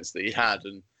defense that he had.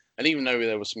 And even though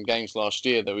there were some games last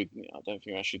year that I don't think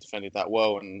we actually defended that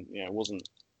well, and it wasn't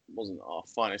our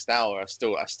finest hour, I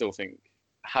still think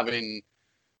having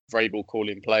Vrabel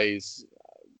calling plays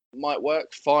might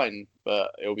work fine,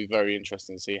 but it'll be very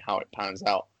interesting to see how it pans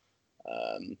out.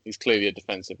 He's clearly a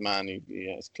defensive man.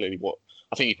 It's clearly what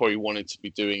I think he probably wanted to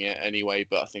be doing it anyway.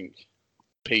 But I think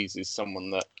Pease is someone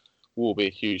that will be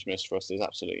a huge miss for us. There's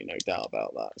absolutely no doubt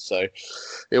about that. So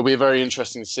it'll be very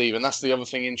interesting to see. And that's the other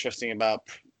thing interesting about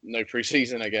no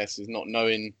preseason, I guess, is not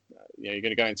knowing. You're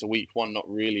going to go into week one not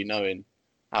really knowing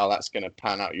how that's going to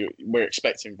pan out. We're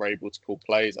expecting Vrabel to call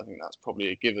plays. I think that's probably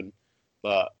a given.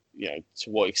 But to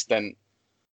what extent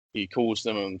he calls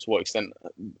them and to what extent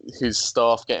his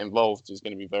staff get involved is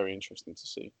going to be very interesting to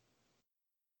see.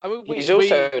 I mean, he's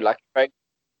also like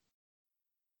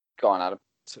go on, Adam.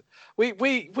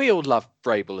 We all love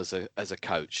Vrabel as a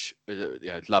coach,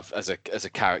 love as a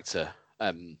character.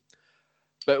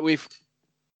 But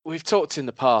we've talked in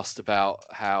the past about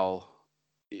how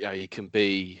he can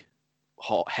be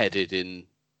hot-headed in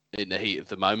the heat of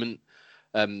the moment.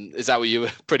 Is that what you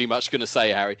were pretty much going to say,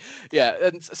 Harry? Yeah,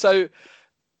 and so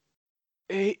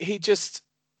he just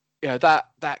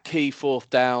that key fourth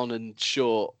down and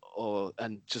short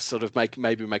and just sort of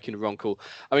maybe making a wrong call.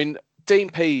 I mean, Dean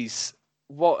Pease,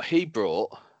 what he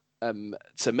brought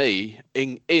to me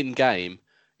in game,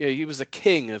 he was a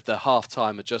king of the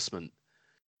halftime adjustment.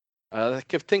 I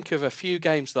could think of a few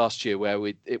games last year where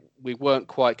we weren't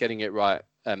quite getting it right.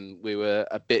 We were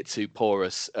a bit too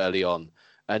porous early on,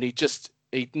 and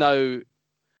he'd know,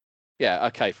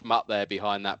 from up there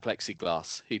behind that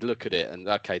plexiglass, he'd look at it and,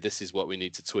 okay, this is what we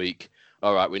need to tweak.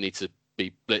 All right, we need to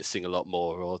be blitzing a lot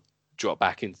more or drop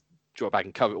back and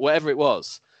cover, whatever it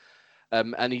was.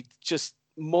 And he'd just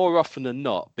more often than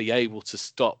not be able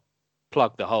to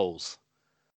plug the holes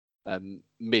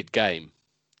mid-game.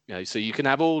 So you can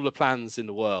have all the plans in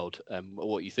the world,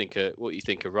 what you think are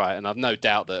right, and I've no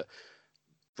doubt that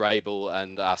Vrabel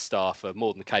and our staff are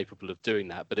more than capable of doing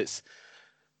that. But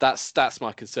that's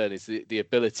my concern, is the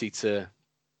ability to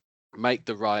make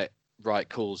the right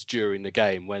calls during the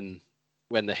game when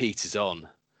the heat is on.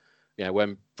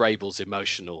 When Vrabel's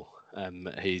emotional,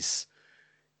 he's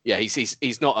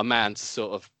not a man to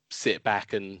sort of sit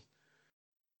back and,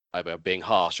 being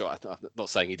harsh, or I'm not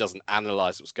saying he doesn't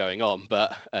analyze what's going on,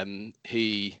 but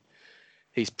he's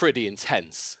pretty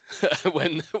intense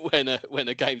when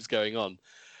a game's going on.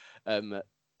 And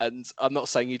I'm not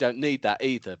saying you don't need that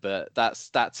either, but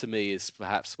that to me is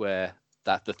perhaps where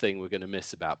the thing we're going to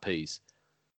miss about Pease.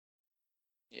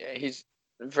 Yeah,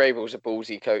 Vrabel's a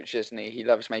ballsy coach, isn't he? He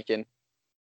loves making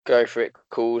go for it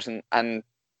calls, and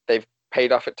they've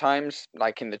paid off at times,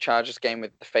 like in the Chargers game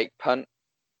with the fake punt,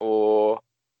 or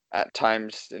at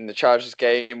times in the Chargers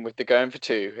game with the going for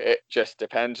two. It just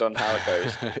depends on how it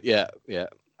goes. Yeah.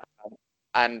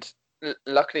 And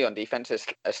luckily on defense, there's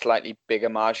a slightly bigger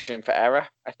margin for error.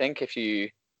 I think if you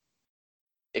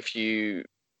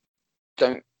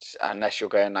don't, unless you're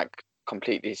going like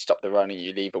completely stop the run and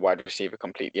you leave a wide receiver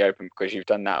completely open because you've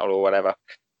done that or whatever.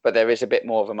 But there is a bit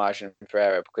more of a margin for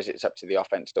error because it's up to the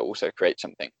offense to also create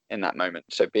something in that moment.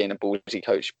 So being a ballsy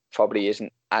coach probably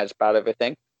isn't as bad of a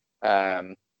thing.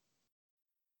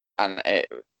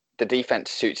 The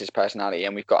defense suits his personality,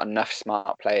 and we've got enough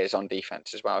smart players on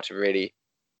defense as well to really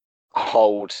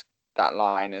hold that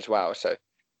line as well. So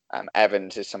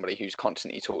Evans is somebody who's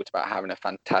constantly talked about having a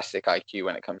fantastic IQ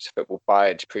when it comes to football.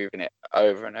 Bayard's proven it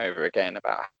over and over again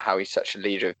about how he's such a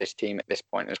leader of this team at this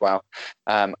point as well.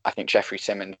 I think Jeffrey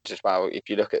Simmons as well, if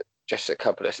you look at just a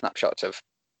couple of snapshots of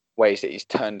ways that he's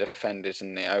turned defenders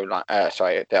in the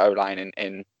O-line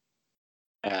in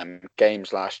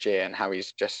games last year, and how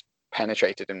he's just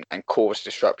penetrated and caused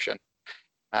disruption.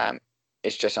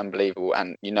 It's just unbelievable.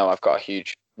 And I've got a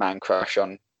huge man crush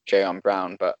on Jayon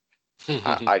Brown, but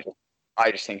I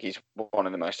just think he's one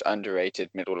of the most underrated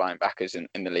middle linebackers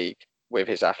in the league, with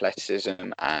his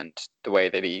athleticism and the way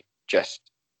that he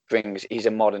just he's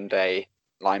a modern day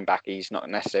linebacker. He's not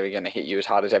necessarily going to hit you as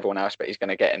hard as everyone else, but he's going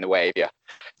to get in the way of you.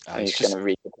 And he's going to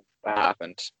read what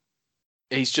happens.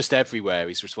 He's just everywhere.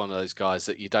 He's just one of those guys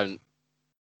that you don't.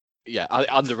 Yeah,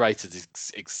 underrated is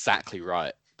exactly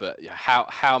right. But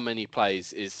how many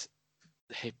plays is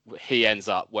he ends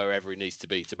up wherever he needs to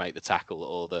be to make the tackle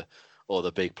or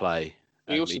the big play?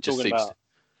 We also talking about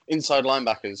inside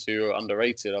linebackers who are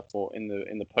underrated. I thought in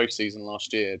the postseason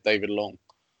last year, David Long,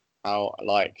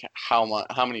 how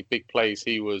many big plays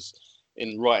he was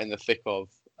right in the thick of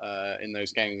in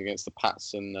those games against the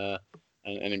Pats and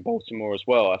in Baltimore as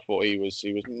well. I thought he was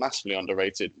massively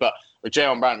underrated. But with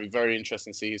Jayon Brown, it'd be very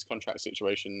interesting to see his contract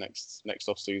situation next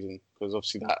off season, because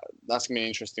obviously that's gonna be an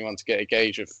interesting one to get a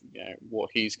gauge of what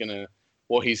he's gonna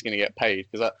get paid,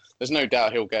 because there's no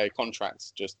doubt he'll get a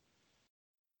contract. Just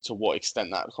to what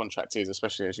extent that contract is,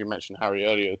 especially as you mentioned, Harry,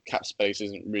 earlier, cap space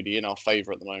isn't really in our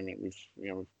favour at the moment.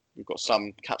 We've got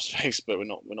some cap space, but we're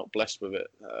not blessed with it.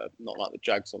 Not like the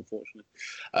Jags, unfortunately.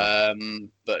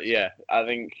 But yeah, I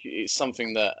think it's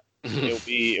something that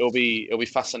it'll be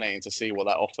fascinating to see what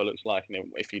that offer looks like,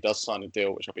 and if he does sign a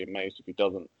deal, which I'll be amazed if he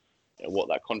doesn't, what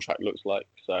that contract looks like.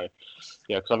 So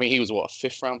yeah, because I think he was a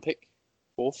fifth round pick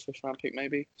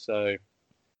maybe. So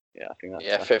yeah, I think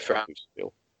that's fifth round.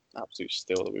 Absolute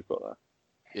steal that we've got there.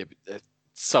 Yeah, it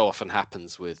so often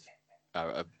happens with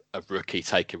a rookie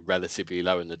taken relatively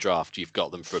low in the draft. You've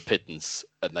got them for a pittance,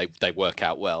 and they work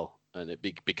out well, and it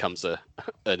becomes an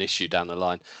issue down the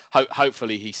line.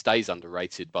 Hopefully he stays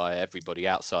underrated by everybody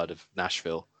outside of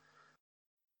Nashville.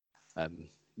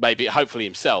 Hopefully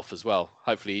himself as well.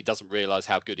 Hopefully he doesn't realise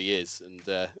how good he is, and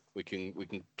we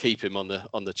can keep him on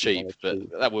the cheap.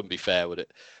 But that wouldn't be fair, would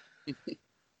it?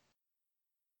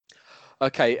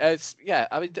 Okay,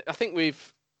 I mean, I think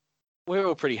we're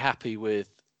all pretty happy with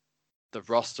the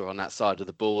roster on that side of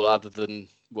the ball, other than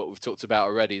what we've talked about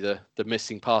already, the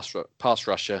missing pass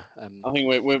rusher. I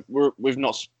think we've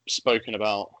not spoken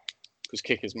about, because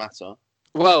kickers matter.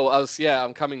 Well,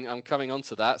 I'm coming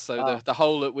onto that. So the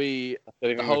hole that we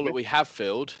have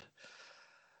filled,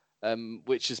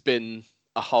 which has been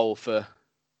a hole for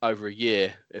over a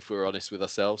year, if we're honest with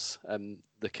ourselves,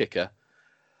 the kicker.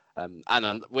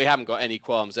 And we haven't got any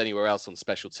qualms anywhere else on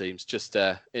special teams. Just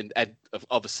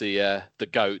obviously the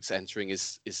GOAT entering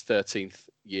his 13th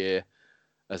year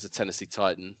as a Tennessee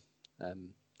Titan.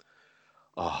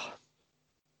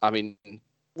 I mean,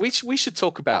 we should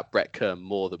talk about Brett Kern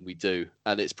more than we do,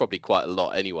 and it's probably quite a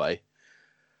lot anyway.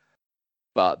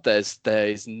 But there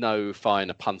is no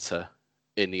finer punter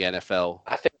in the NFL.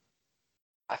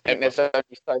 I think there's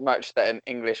only so much that an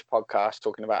English podcast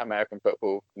talking about American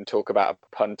football can talk about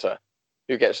a punter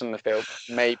who gets on the field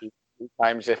maybe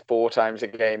 4 times a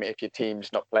game if your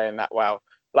team's not playing that well.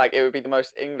 Like, it would be the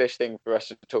most English thing for us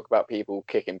to talk about people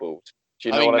kicking balls. Do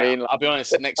you know what I mean? I'll be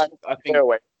honest.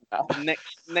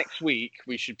 Next week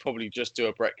we should probably just do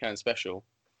a Brett Kern special.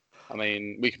 I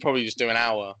mean, we could probably just do an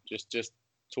hour just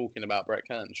talking about Brett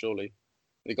Kern. Surely,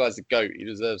 the guy's a goat. He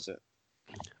deserves it.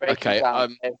 Okay.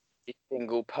 Every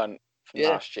single punt from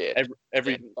last year.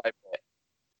 Every.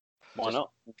 Why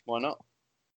not?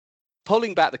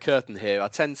 Pulling back the curtain here, I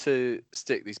tend to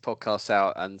stick these podcasts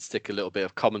out and stick a little bit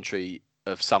of commentary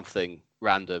of something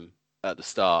random at the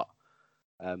start.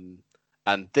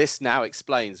 And this now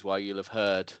explains why you'll have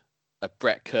heard a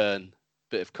Brett Kern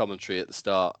bit of commentary at the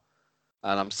start.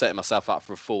 And I'm setting myself up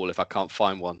for a fall if I can't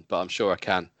find one, but I'm sure I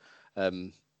can.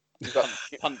 You've got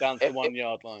punt down to the 1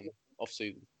 yard line off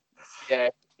season. Yeah,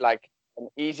 like an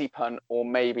easy punt, or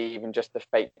maybe even just the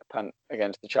fake punt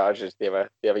against the Chargers the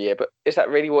other year. But is that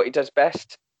really what he does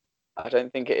best? I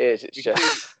don't think it is. It's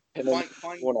just find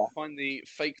the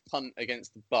fake punt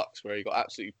against the Bucks where he got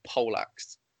absolutely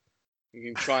poleaxed. You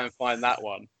can try and find that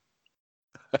one.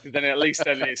 Then at least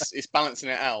it's balancing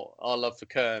it out. Our love for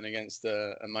Kern against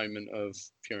a moment of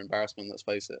pure embarrassment. Let's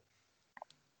face it.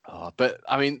 Oh, but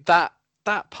I mean that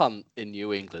punt in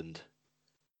New England.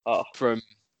 From.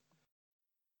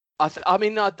 I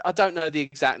mean, I don't know the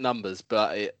exact numbers,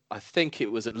 but I think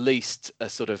it was at least a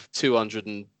sort of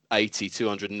 280,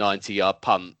 290 yard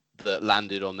punt that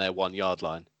landed on their 1 yard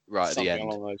line at the end. Something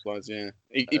along those lines, yeah.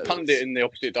 He punted it in the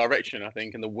opposite direction, I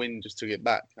think, and the wind just took it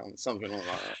back. Something like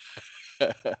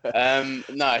that.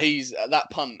 No, he's that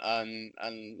punt,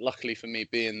 and luckily for me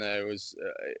being there was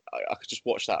I could just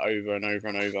watch that over and over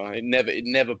and over. It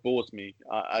never bored me.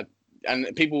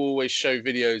 And people always show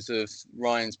videos of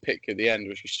Ryan's pick at the end,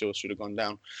 which he still should have gone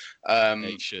down.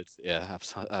 He should, yeah,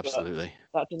 absolutely.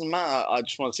 That doesn't matter. I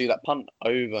just want to see that punt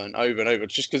over and over and over,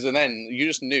 just because. And then you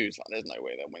just knew, it's like, there's no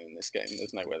way they're winning this game.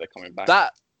 There's no way they're coming back.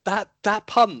 That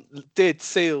punt did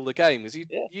seal the game.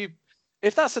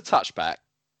 If that's a touchback,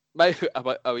 maybe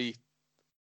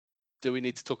do we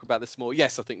need to talk about this more?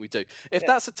 Yes, I think we do. If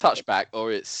that's a touchback,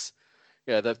 or it's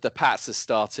the Pats are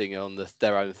starting on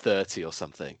their own 30 or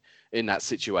something. In that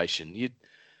situation, you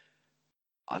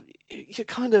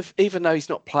kind of, even though he's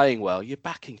not playing well, you're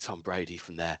backing Tom Brady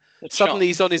from there. Suddenly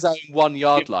he's on his own 1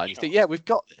 yard line. You think, we've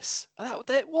got this.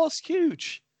 That was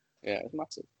huge. Yeah, it was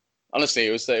massive. Honestly,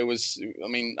 it was. I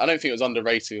mean, I don't think it was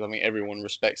underrated. I mean, everyone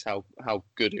respects how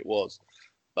good it was.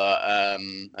 But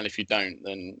and if you don't,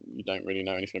 then you don't really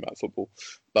know anything about football.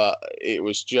 But it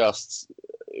was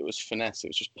finesse. It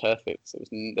was just perfect.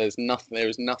 There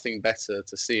was nothing better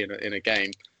to see in a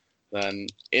game than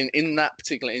in that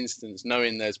particular instance,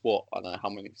 knowing there's I don't know how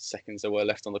many seconds there were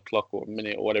left on the clock, or a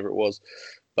minute, or whatever it was,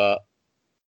 but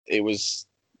it was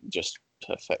just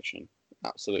perfection,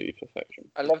 absolutely perfection.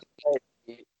 I love the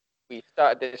way we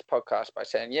started this podcast by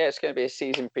saying, it's going to be a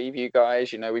season preview,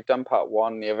 guys. We've done part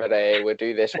 1 the other day. We'll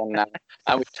do this one now,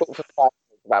 and we've talked for 5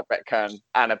 minutes about Brett Kern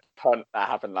and a punt that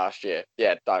happened last year.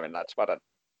 Yeah, Diamond lads, well done.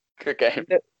 Good game.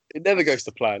 It never goes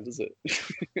to plan, does it?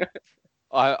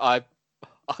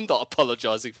 I'm not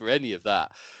apologising for any of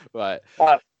that, right?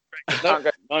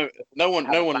 No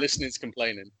one listening's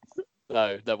complaining.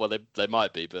 No, well they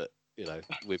might be, but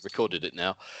we've recorded it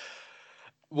now.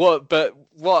 What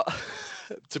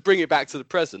to bring it back to the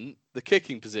present, the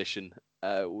kicking position,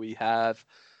 we have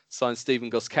signed Stephen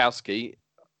Gostkowski,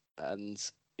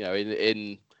 and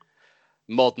in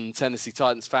modern Tennessee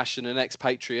Titans fashion, an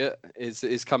expatriate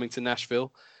is coming to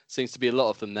Nashville. Seems to be a lot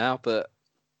of them now, but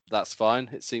that's fine.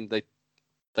 It seemed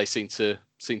they seem to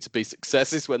be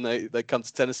successes when they come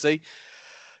to Tennessee.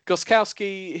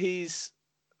 Gostkowski, he's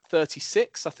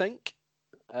 36, I think.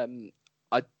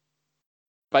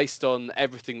 Based on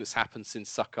everything that's happened since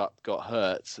Suckup got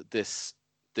hurt, this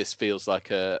feels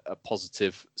like a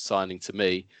positive signing to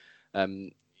me.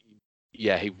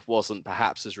 He wasn't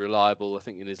perhaps as reliable, I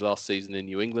think, in his last season in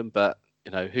New England, but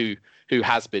who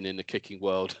has been in the kicking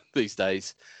world these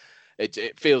days?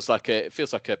 It feels like a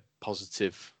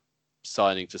positive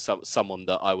signing to someone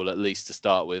that I will, at least to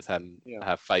start with,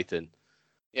 have faith in.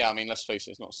 Yeah, I mean, let's face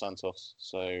it, it's not Santos,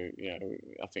 so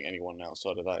I think anyone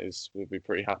outside of that would be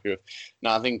pretty happy with.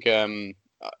 Now, I think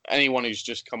anyone who's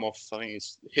just come off, I think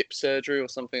it's hip surgery or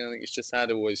something, I think it's just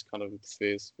had, always kind of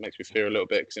makes me fear a little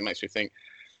bit, because it makes me think,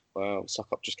 well,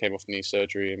 Suckup just came off knee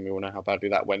surgery, and we all know how badly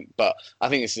that went. But I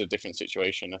think this is a different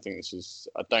situation. I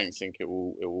don't think it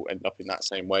will end up in that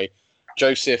same way.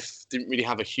 Joseph didn't really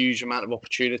have a huge amount of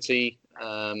opportunity.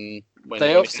 We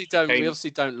obviously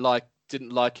don't like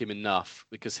didn't like him enough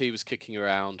because he was kicking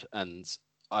around, and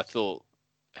I thought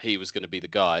he was going to be the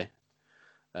guy.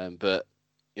 But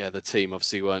yeah, the team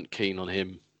obviously weren't keen on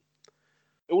him.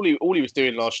 All he was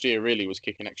doing last year really was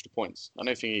kicking extra points. I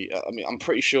don't think I'm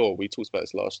pretty sure we talked about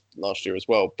this last year as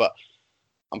well, but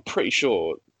I'm pretty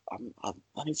sure I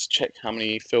need to check how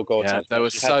many field goal attempts. There were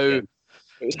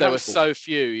so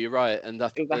few. You're right, and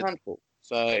it was a handful.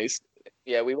 So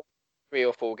we won 3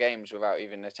 or 4 games without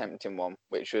even attempting one,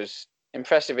 which was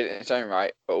impressive in its own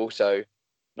right, but also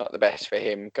not the best for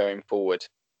him going forward.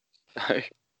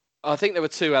 I think there were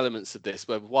 2 elements of this.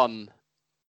 Where one,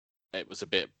 it was a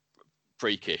bit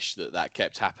freakish that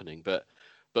kept happening, but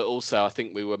also I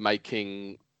think we were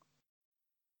making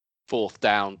 4th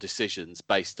down decisions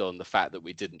based on the fact that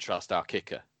we didn't trust our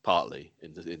kicker, partly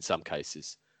in some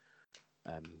cases,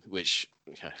 which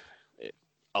it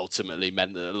ultimately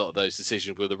meant that a lot of those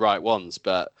decisions were the right ones.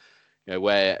 But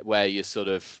where you sort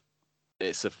of,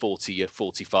 it's a 40 or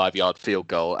 45 yard field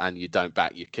goal and you don't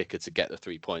back your kicker to get the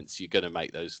 3 points, you're going to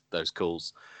make those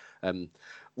calls.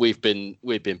 We've been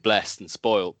blessed and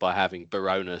spoiled by having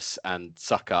Baronis and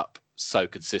Suckup so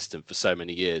consistent for so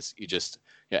many years. You just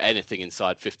anything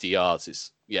inside 50 yards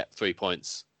is 3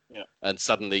 points. Yeah. And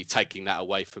suddenly taking that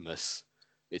away from us,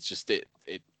 it's just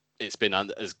it's been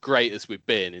as great as we've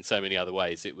been in so many other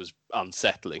ways. It was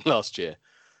unsettling last year.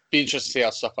 Be interested to see how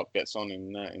Suckup gets on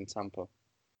in Tampa.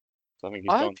 So I think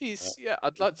I hope he's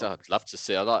I'd love to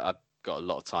see. I've got a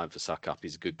lot of time for Suckup.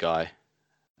 He's a good guy,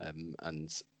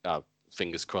 and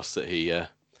fingers crossed that he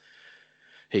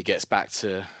gets back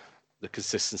to the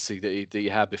consistency that he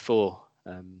had before.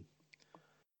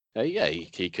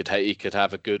 He could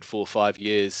have a good 4 or 5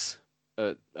 years.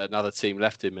 Another team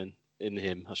left him in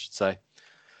him, I should say.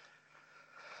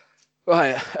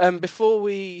 Right. Before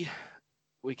we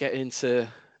get into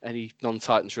any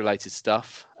non-Titans related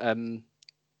stuff,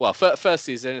 well,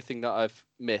 firstly, is there anything that I've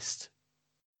missed?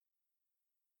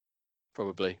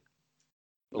 Probably.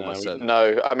 Almost certainly.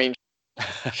 No, I mean,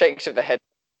 shakes of the head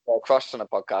crossed on a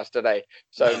podcast today,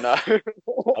 so no.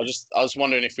 I was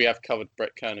wondering if we have covered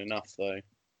Brett Kern enough, though.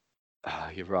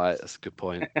 You're right. That's a good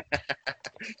point.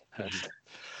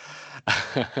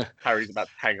 Harry's about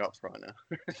to hang up right now.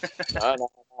 No,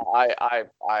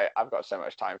 I've got so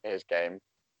much time for his game,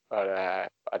 but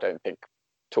I don't think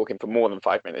talking for more than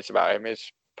 5 minutes about him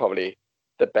is probably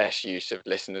the best use of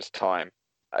listeners' time.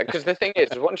 Because the thing is,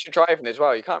 once you're driving as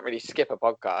well, you can't really skip a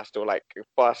podcast or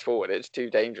fast forward. It's too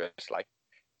dangerous.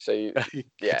 So you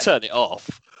turn it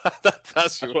off.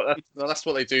 That's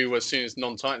what they do as soon as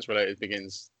non-Titans related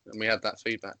begins, and we had that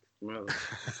feedback.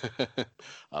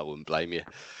 I wouldn't blame you.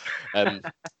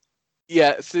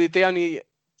 So the only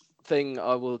thing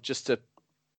I will just to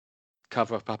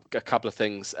cover up a couple of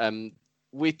things.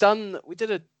 We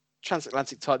did a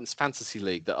Transatlantic Titans Fantasy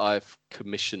League that I've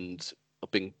commissioned.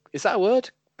 Is that a word?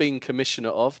 Being commissioner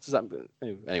of? Does that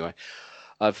anyway?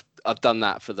 I've done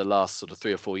that for the last sort of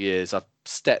 3 or 4 years. I've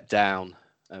stepped down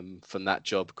from that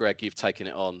job. Greg, you've taken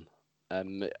it on.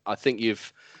 I think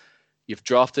you've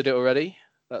drafted it already.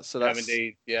 That's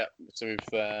indeed, yeah. So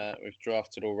we've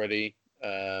drafted already.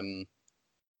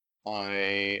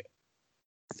 I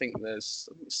think there's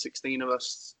 16 of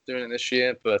us doing it this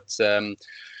year, but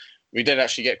we did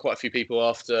actually get quite a few people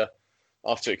after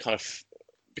it kind of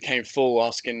became full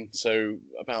asking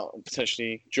about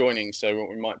potentially joining. So what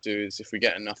we might do is, if we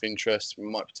get enough interest, we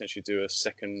might potentially do a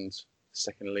second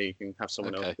league and have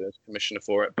someone else be a commissioner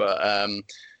for it. But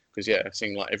because it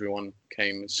seemed like everyone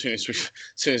came as soon as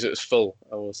it was full.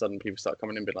 All of a sudden, people start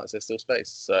coming in, but there's still space.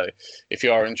 So if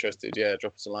you are interested,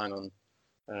 drop us a line on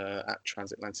at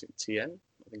Transatlantic TN.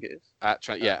 I think it is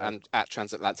and at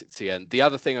Transatlantic TN. The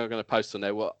other thing I'm going to post on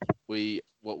there, what we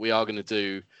are going to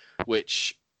do,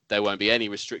 which there won't be any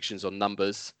restrictions on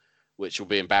numbers, which will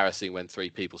be embarrassing when 3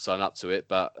 people sign up to it.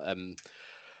 But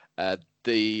I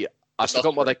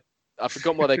forgot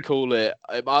what they call it.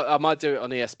 I might do it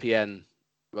on ESPN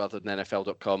rather than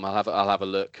NFL.com. I'll have a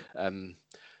look.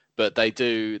 But they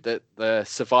do the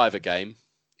Survivor game,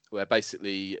 where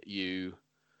basically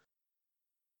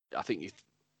I think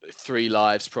 3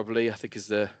 lives probably. I think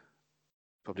is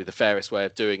probably the fairest way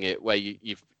of doing it, where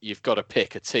you've got to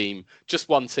pick a team, just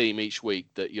one team each week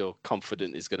that you're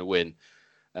confident is going to win.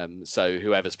 So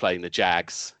whoever's playing the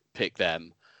Jags, pick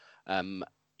them.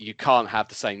 You can't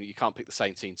pick the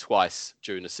same team twice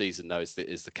during the season, though, is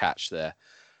the catch there.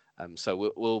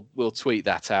 So we'll tweet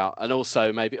that out, and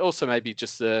also maybe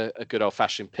just a good old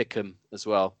fashioned pick 'em as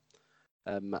well.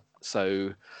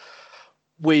 So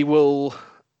we will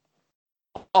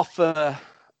offer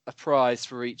a prize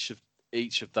for each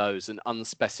of those, an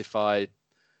unspecified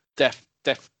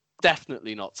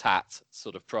definitely not Tat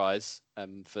sort of prize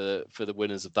for the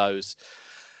winners of those.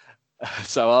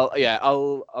 So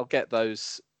I'll get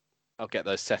those. I'll get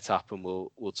those set up, and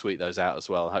we'll tweet those out as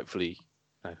well. Hopefully,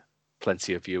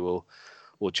 plenty of you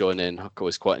will join in. I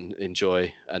always quite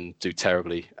enjoy and do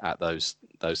terribly at those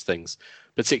things,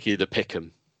 particularly the pick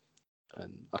 'em.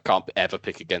 And I can't ever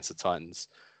pick against the Titans,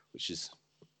 which is,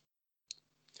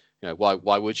 why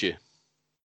would you?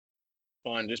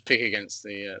 Fine, just pick against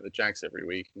the Jags every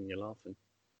week, and you're laughing.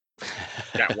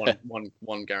 Get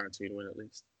one guaranteed win at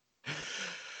least.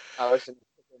 I was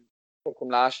from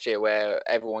last year where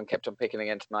everyone kept on picking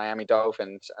against Miami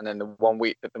Dolphins, and then the 1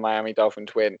 week that the Miami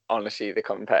Dolphins win, honestly, the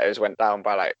competitors went down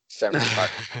by like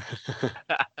 75.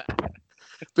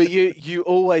 But you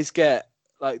always get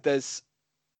there's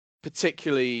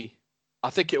particularly, I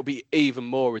think it'll be even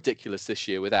more ridiculous this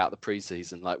year without the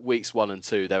preseason. Like weeks 1 and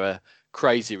 2, there are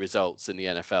crazy results in the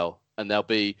NFL, and there'll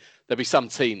be some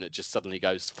team that just suddenly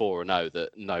goes 4-0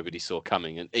 that nobody saw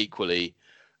coming, and equally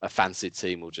a fancied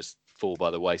team will just fall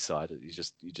by the wayside. You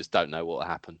just don't know what will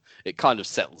happen. It kind of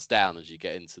settles down as you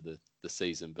get into the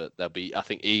season, but there'll be, I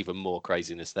think, even more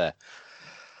craziness there.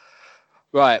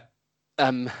 Right.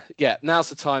 Now's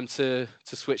the time to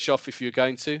switch off if you're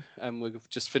going to, and we'll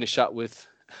just finish up with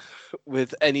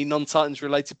any non-Titans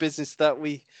related business that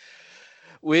we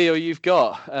or you've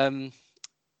got.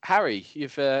 Harry,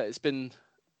 it's been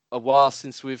a while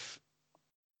since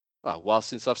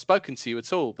I've spoken to you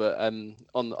at all, but on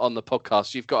the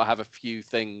podcast, you've got to have a few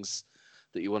things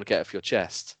that you want to get off your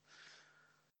chest.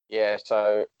 Yeah,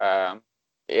 so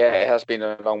it has been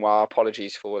a long while.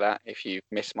 Apologies for that if you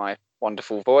missed my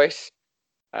wonderful voice.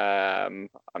 I'm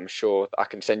sure I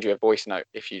can send you a voice note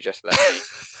if you just let me.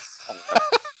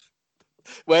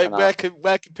 Where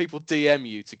can people DM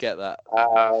you to get that?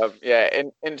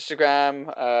 In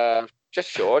Instagram.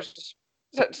 Just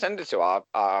send it to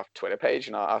our Twitter page,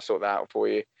 and I'll sort that out for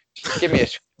you. Just give me a.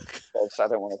 I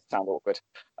don't want it to sound awkward.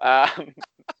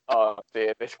 Oh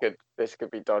dear, this could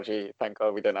be dodgy. Thank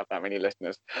God we don't have that many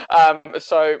listeners.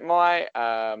 So my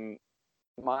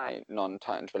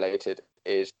non-Titans related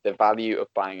is the value of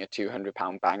buying a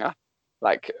 £200 banger,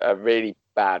 like a really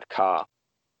bad car,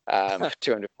 for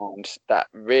 £200 that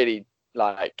really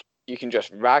you can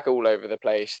just rag all over the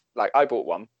place. Like I bought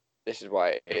one. This is why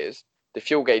it is. The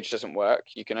fuel gauge doesn't work.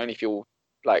 You can only fuel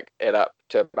it up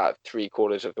to about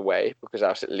 3/4 of the way because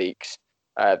else it leaks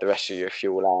the rest of your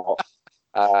fuel out.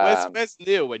 Where's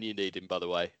Neil when you need him? By the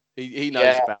way, he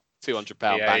knows about £200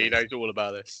 bangers. Yeah, he knows all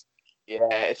about this. Yeah,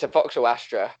 it's a Vauxhall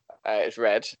Astra. It's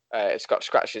red. It's got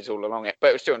scratches all along it,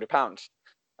 but it was £200.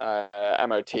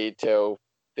 MOT till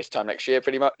this time next year,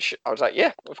 pretty much. I was like,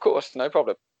 yeah, of course, no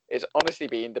problem. It's honestly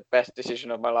been the best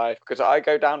decision of my life because I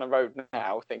go down the road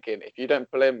now thinking, if you don't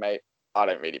pull in, mate, I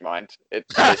don't really mind. You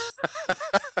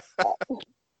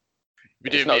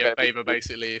do me a favour,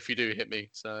 basically, if you do hit me.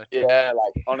 So yeah,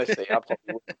 honestly,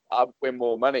 I'll win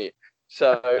more money.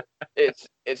 So it's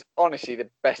honestly the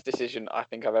best decision I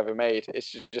think I've ever made. Is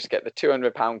to just get the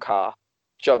 £200 car,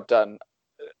 job done.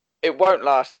 It won't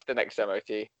last the next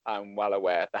MOT. I'm well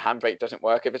aware. The handbrake doesn't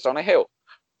work if it's on a hill,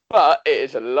 but it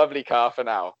is a lovely car for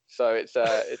now. So it's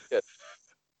good.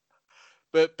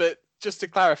 But just to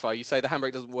clarify, you say the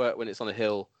handbrake doesn't work when it's on a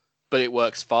hill, but it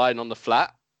works fine on the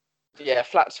flat? Yeah,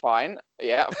 flat's fine.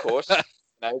 Yeah, of course.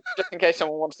 Just in case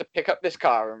someone wants to pick up this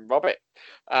car and rob it.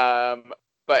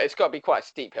 But it's got to be quite a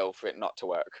steep hill for it not to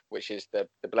work, which is the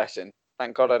blessing.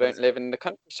 Thank God I don't live in the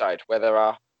countryside where there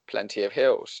are plenty of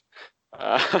hills.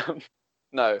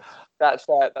 No, that's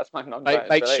my non-Titans.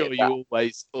 Make sure you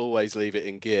always leave it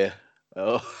in gear.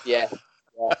 Oh. Yeah.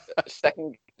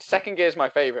 Second gear is my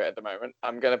favourite at the moment.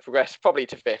 I'm going to progress probably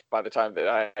to 5th by the time that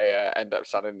I end up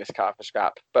selling this car for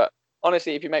scrap. But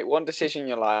honestly, if you make one decision in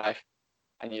your life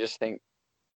and you just think,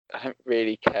 I don't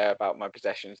really care about my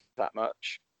possessions that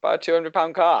much, buy a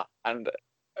 £200 car, and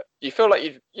you feel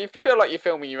like you're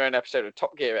filming your own episode of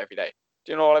Top Gear every day.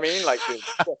 Do you know what I mean?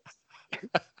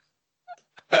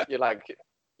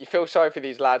 You feel sorry for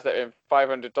these lads that are in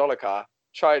 $500 car.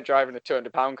 Try driving a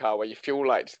 £200 car where your fuel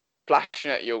lights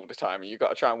flashing at you all the time, and you've got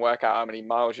to try and work out how many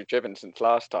miles you've driven since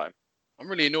last time. I'm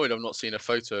really annoyed I've not seen a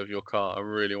photo of your car. I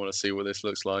really want to see what this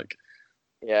looks like.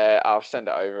 Yeah, I'll send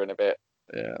it over in a bit.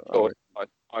 Yeah.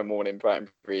 My morning, bright and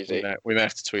breezy. We may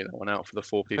have to tweet that one out for the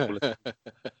 4 people.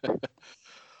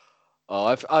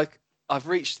 Oh, I've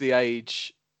reached the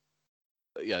age,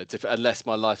 unless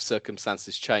my life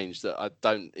circumstances change, that I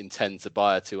don't intend to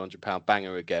buy a £200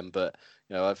 banger again. But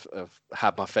I've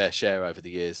had my fair share over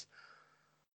the years.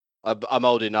 I'm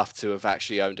old enough to have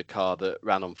actually owned a car that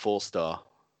ran on 4-star,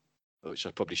 which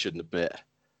I probably shouldn't admit.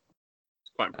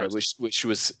 It's quite impressive.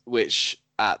 Which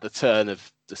at the turn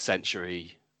of the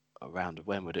century, around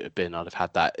when would it have been? I'd have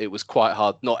had that. It was quite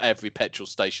hard. Not every petrol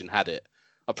station had it.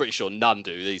 I'm pretty sure none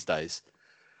do these days.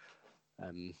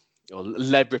 Or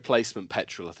lead replacement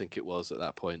petrol, I think it was at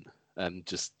that point.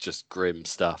 Just grim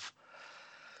stuff.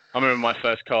 I remember my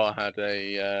first car had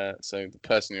so the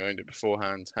person who owned it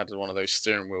beforehand had one of those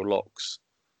steering wheel locks.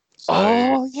 So,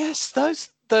 oh yes,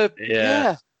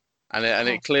 yeah. And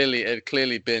it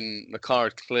clearly been, the car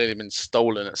had clearly been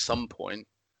stolen at some point,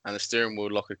 and the steering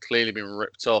wheel lock had clearly been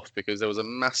ripped off because there was a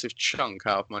massive chunk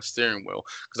out of my steering wheel.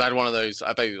 Because I had one of those,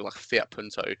 I basically like a Fiat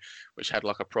Punto, which had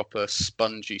like a proper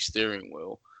spongy steering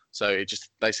wheel. So it just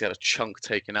basically had a chunk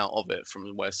taken out of it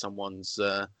from where someone's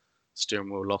steering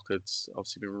wheel lock had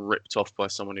obviously been ripped off by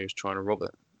someone who was trying to rob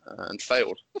it and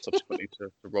failed subsequently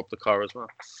to rob the car as well.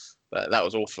 But that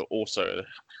was also a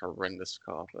horrendous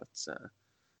car. But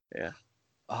yeah.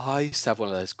 Oh, I used to have one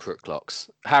of those crook locks.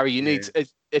 Harry, you need to,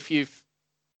 if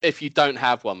you don't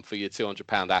have one for your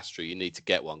 £200 Astra, you need to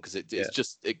get one because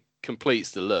it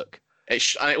completes the look. And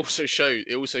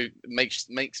it also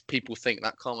makes people think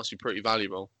that car must be pretty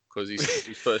valuable because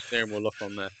he's put a steering wheel lock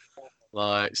on there.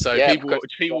 Like, so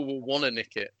people will want to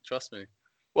nick it. Trust me.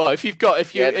 Well, if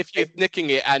you're nicking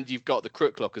it and you've got the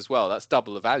crook lock as well, that's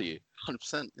double the value.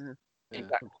 100%. Yeah.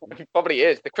 Exactly. It probably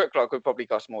is. The crook lock would probably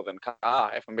cost more than a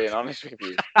car, if I'm being honest with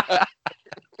you.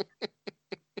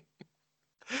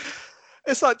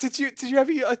 It's like, did you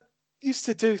ever used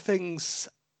to do things?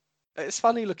 It's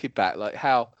funny looking back, like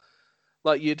how,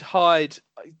 like you'd hide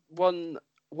one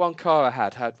car I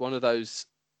had one of those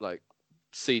like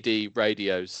CD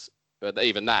radios. But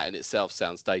even that in itself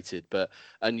sounds dated. The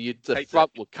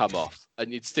front would come off,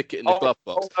 and you'd stick it in the glove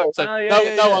box, so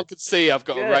no one could see I've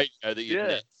got a radio that you'd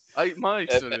nicked. Mine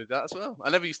used to do that as well.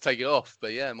 I never used to take it off,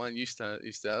 but yeah, mine used to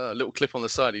a little clip on the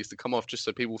side. It used to come off just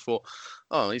so people thought,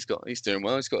 oh, he's doing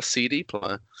well. He's got a CD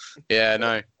player. Yeah,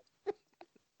 no.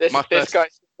 This guy's got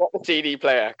the CD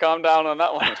player. Calm down on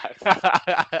that one.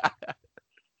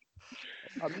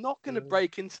 I'm not going to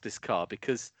break into this car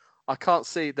because I can't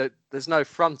see that there's no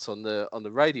front on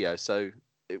the radio, so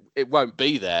it won't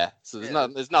be there. So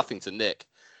there's nothing to nick.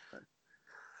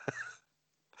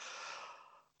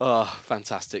 Oh,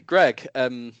 fantastic, Greg.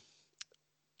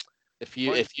 If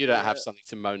you don't have something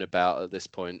to moan about at this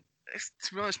point,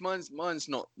 to be honest, mine's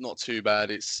not too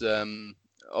bad. It's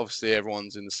obviously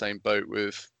everyone's in the same boat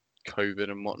with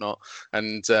COVID and whatnot,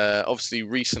 and obviously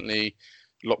recently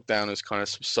lockdown has kind of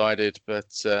subsided, but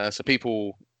so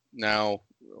people now,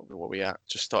 what we at,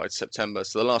 just started September,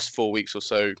 so the last 4 weeks or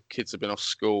so kids have been off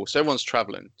school, so everyone's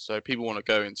traveling, so people want to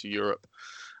go into Europe,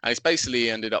 and it's basically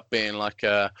ended up being like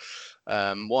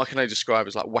what can I describe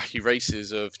as like wacky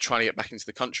races of trying to get back into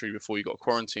the country before you got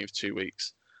quarantined for 2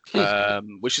 weeks.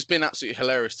 Which has been absolutely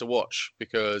hilarious to watch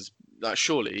because like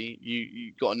surely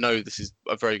you got to know this is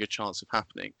a very good chance of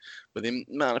happening, but the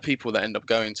amount of people that end up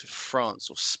going to France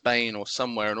or Spain or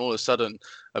somewhere and all of a sudden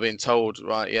are being told,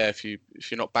 right, yeah, if you're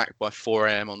not back by 4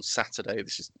 a.m. on Saturday,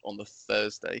 this is on the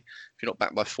Thursday, if you're not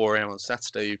back by 4 a.m. on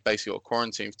Saturday, you've basically got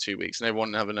quarantine for 2 weeks, and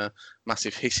everyone having a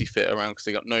massive hissy fit around because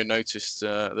they got no notice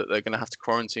that they're going to have to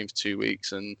quarantine for 2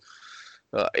 weeks. And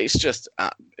it's just,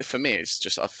 for me, it's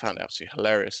just, I found it absolutely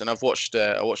hilarious. And I watched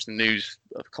the news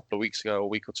a couple of weeks ago, a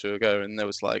week or two ago, and there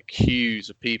was like queues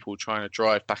of people trying to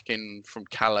drive back in from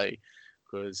Calais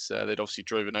because they'd obviously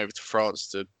driven over to France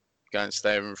to go and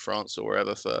stay over in France or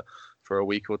wherever for a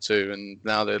week or two. And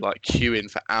now they're like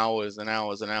queuing for hours and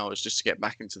hours and hours just to get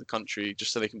back into the country,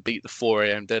 just so they can beat the 4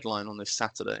 a.m. deadline on this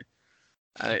Saturday.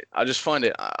 And I find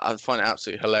it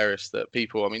absolutely hilarious that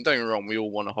people, I mean, don't get me wrong, we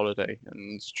all want a holiday,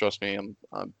 and trust me,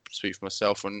 I speak for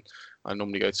myself, and I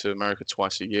normally go to America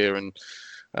twice a year, and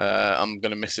I'm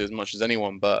going to miss it as much as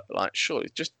anyone, but like, surely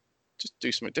just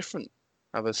do something different.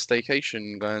 Have a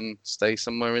staycation, go and stay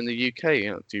somewhere in the UK.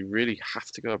 You know, do you really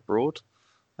have to go abroad?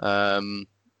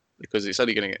 Because it's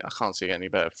only I can't see it any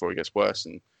better before it gets worse,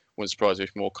 and wouldn't surprise me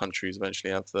if more countries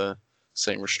eventually have the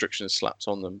same restrictions slapped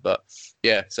on them. But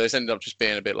yeah, so it's ended up just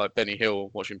being a bit like Benny Hill,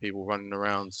 watching people running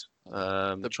around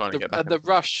trying to get back.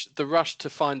 The rush to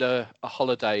find a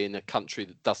holiday in a country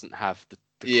that doesn't have the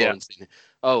quarantine.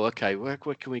 Oh, okay, where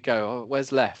can we go? Oh,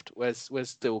 where's left? Where's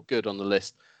still good on the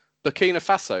list? Burkina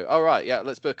Faso. All right, yeah,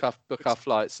 let's book our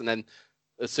flights, and then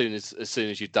as soon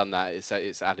as you've done that,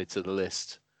 it's added to the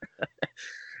list.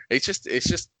 It's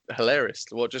just hilarious.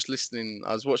 Just listening,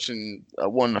 I was watching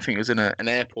one, I think it was in an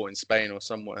airport in Spain or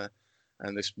somewhere,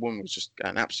 and this woman was just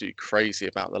going absolutely crazy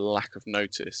about the lack of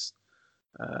notice,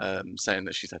 saying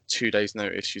that she's had 2 days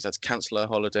notice, she's had to cancel her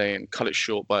holiday and cut it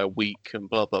short by a week and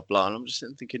blah, blah, blah. And I'm just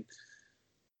sitting thinking,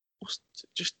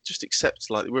 just accept,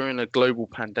 like, we're in a global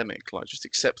pandemic. Like, just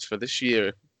accept for this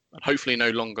year, and hopefully no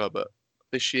longer, but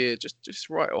this year, just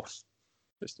write off.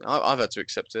 I've had to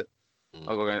accept it. I've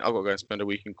got to go and spend a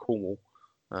week in Cornwall,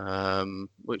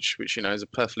 which is a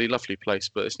perfectly lovely place,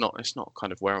 but it's not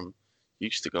kind of where I'm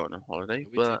used to going on holiday.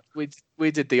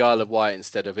 We did the Isle of Wight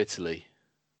instead of Italy.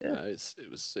 Yeah, it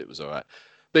was all right.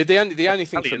 But the only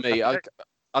thing for me,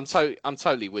 I'm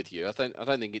totally with you. I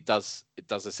don't think it does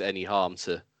us any harm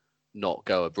to not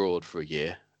go abroad for a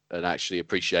year and actually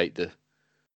appreciate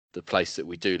the place that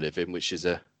we do live in, which is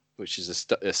a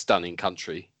stunning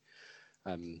country.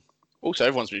 Also,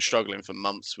 everyone's been struggling for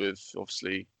months with,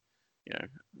 obviously,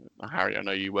 Harry, I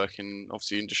know you work in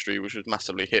obviously industry, which was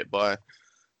massively hit by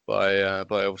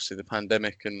obviously the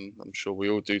pandemic, and I'm sure we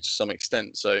all do to some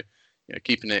extent. So,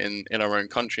 keeping it in our own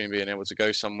country and being able to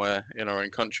go somewhere in our own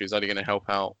country is only going to help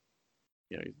out,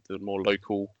 the more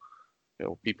local,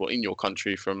 people in your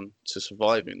country to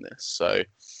survive in this. So,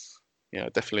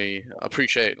 definitely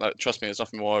appreciate. Like, trust me, there's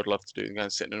nothing more I'd love to do than go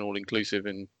and sit in an all-inclusive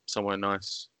in somewhere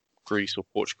nice, Greece or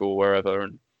Portugal, wherever,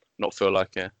 and not feel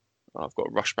like I've got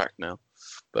to rush back now.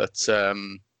 But so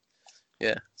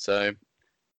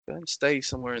go and stay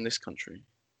somewhere in this country.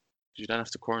 You don't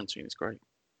have to quarantine. It's great.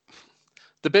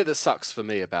 The bit that sucks for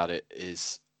me about it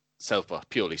is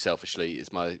purely selfishly,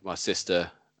 is my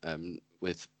sister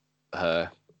with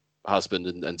her husband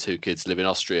and 2 kids live in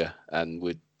Austria, and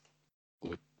we'd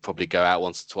probably go out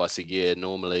once or twice a year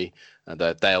normally, and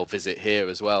they'll visit here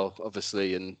as well,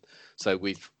 obviously, and so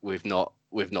we've not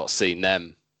seen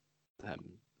them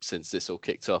since this all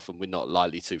kicked off, and we're not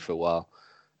likely to for a while.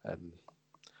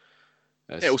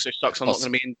 It also sucks. I'm not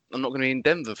going to be in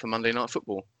Denver for Monday Night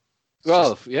Football.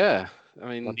 Yeah. I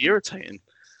mean, irritating.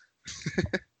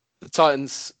 The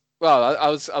Titans. Well, I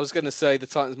was going to say the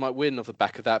Titans might win off the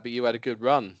back of that, but you had a good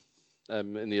run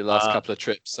in your last couple of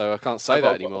trips, so I can't say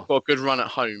that anymore. I've got a good run at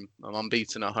home. I'm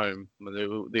unbeaten at home.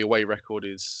 The away record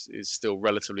is still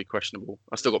relatively questionable.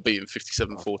 I still got beaten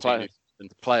 57-14. The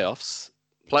playoffs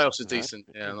is decent.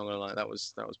 Yeah, I'm not gonna lie. That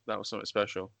was something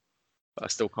special. But I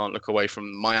still can't look away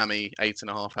from Miami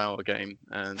 8.5-hour game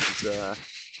and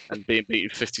being beaten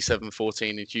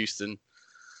 57-14 in Houston.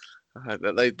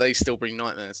 They still bring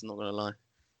nightmares. I'm not gonna lie.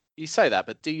 You say that,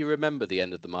 but do you remember the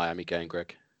end of the Miami game,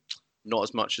 Greg? Not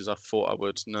as much as I thought I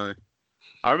would. No,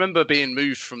 I remember being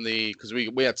moved from because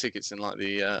we had tickets in like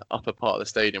the upper part of the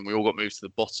stadium. We all got moved to the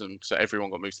bottom, so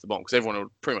everyone got moved to the bottom because everyone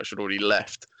pretty much had already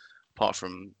left, apart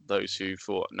from those who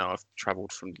thought, "No, I've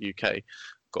travelled from the UK,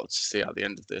 got to see out the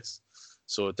end of this."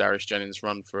 Saw Darius Jennings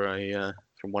run for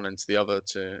from one end to the other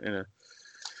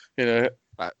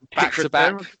back to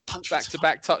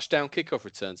back touchdown kickoff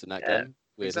returns in that game.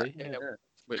 Weirdly, exactly.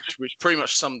 Which pretty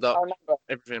much summed up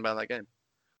everything about that game.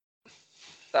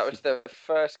 That was the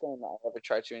first game that I ever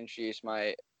tried to introduce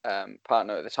my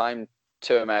partner at the time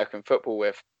to American football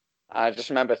with. I just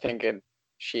remember thinking,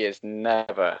 she has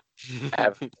never,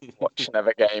 ever watched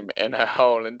another game in her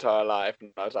whole entire life.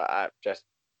 And I was like,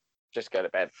 just go to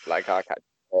bed. Like,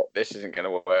 this isn't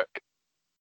going to work.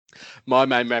 My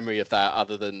main memory of that,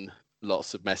 other than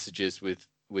lots of messages with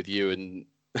you and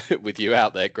with you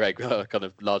out there, Greg, kind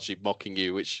of largely mocking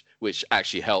you, which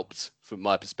actually helped from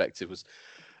my perspective, was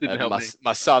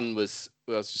my son was.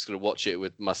 I was just going to watch it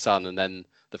with my son, and then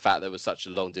the fact there was such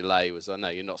a long delay was, I know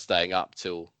you're not staying up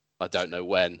till I don't know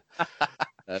when.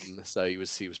 So he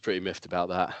was pretty miffed about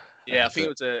that. Yeah, I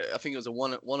think it was a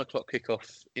 1 o'clock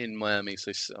kickoff in Miami,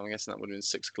 so I'm guessing that would have been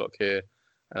 6 o'clock here.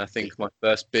 And I think my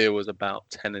first beer was about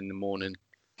 10 in the morning.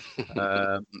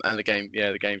 And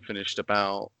the game finished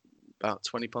about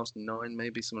 20 past 9,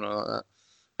 maybe something like that.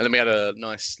 And then we had a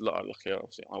nice, luckily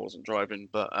obviously I wasn't driving,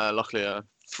 but luckily a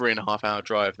 3.5-hour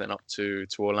drive then up to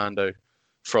Orlando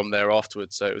from there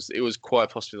afterwards. So it was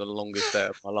quite possibly the longest day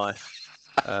of my life,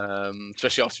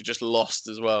 especially after you just lost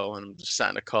as well, and just sat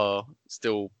in a car,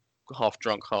 still half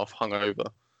drunk, half hungover,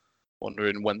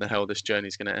 wondering when the hell this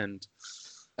journey's going to end.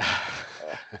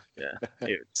 Yeah,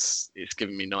 it's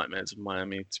giving me nightmares of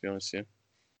Miami, to be honest with you.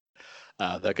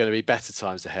 There are going to be better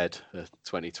times ahead for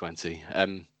 2020.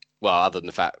 Well, other than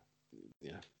the fact,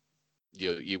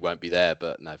 you won't be there,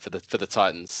 but no, for the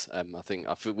Titans, I think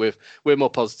we're more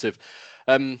positive.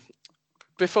 I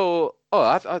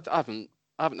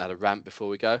haven't had a rant before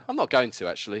we go. I'm not going to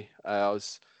actually.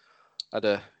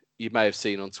 You may have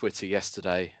seen on Twitter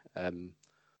yesterday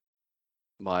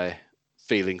my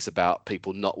feelings about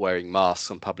people not wearing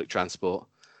masks on public transport.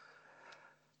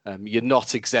 You're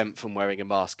not exempt from wearing a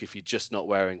mask if you're just not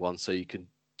wearing one so you can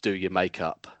do your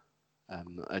makeup.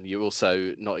 And you're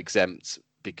also not exempt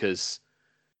because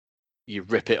you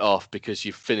rip it off because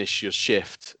you finish your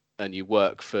shift and you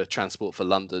work for Transport for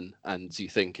London, and you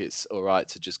think it's all right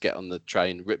to just get on the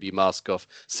train, rip your mask off,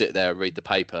 sit there and read the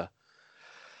paper.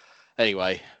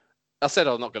 Anyway, I said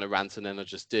I was not going to rant, and then I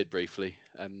just did briefly.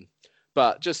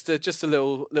 But just a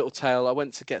little tale. I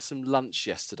went to get some lunch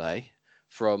yesterday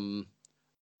from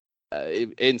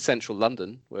in central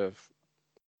London, where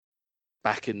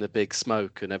back in the big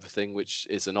smoke and everything, which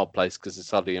is an odd place because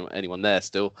there's hardly anyone there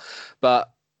still.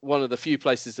 But one of the few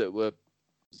places that were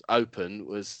open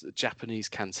was a Japanese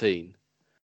canteen.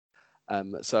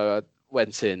 So I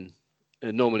went in.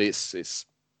 And normally it's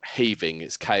heaving,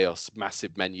 it's chaos,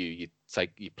 massive menu.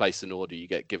 You place an order, you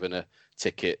get given a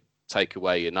ticket, take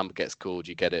away, your number gets called,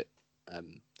 you get it.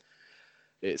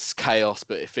 It's chaos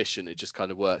but efficient. It just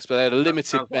kind of works. But they had a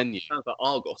limited menu. Sounds like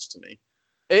Argos to me.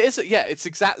 It is, yeah.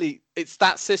 It's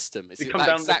that system. You come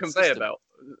down the conveyor belt.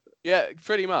 Yeah,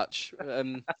 pretty much.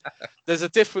 There's a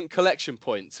different collection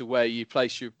point to where you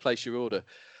place your order,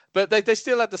 but they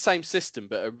still had the same system,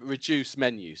 but a reduced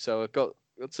menu. So I got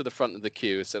to the front of the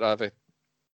queue and said, "I have a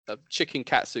chicken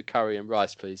katsu curry and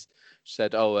rice, please." She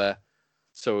said, "Oh,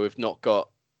 so we've not got,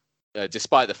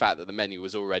 despite the fact that the menu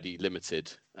was already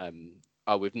limited,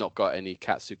 we've not got any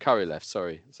katsu curry left.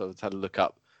 Sorry." So I had to look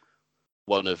up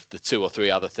one of the 2 or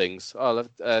 3 other things. I'll have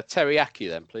teriyaki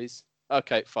then, please.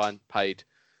 Okay, fine, paid.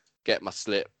 Get my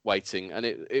slip, waiting, and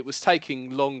it was taking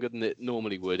longer than it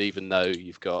normally would, even though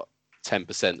you've got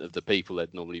 10% of the people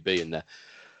that'd normally be in there.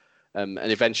 And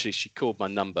eventually she called my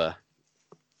number,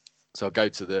 so I go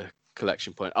to the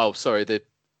collection point. Oh, sorry, the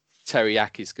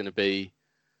teriyaki is going to be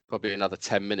probably another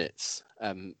 10 minutes.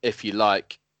 If you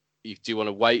like, do you want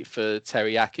to wait for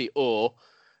teriyaki, or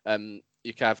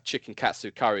you can have chicken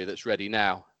katsu curry that's ready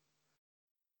now.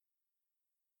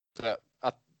 So,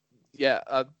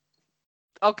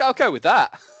 I'll go with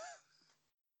that.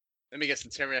 Let me guess, the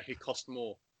teriyaki cost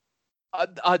more. I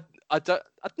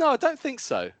don't think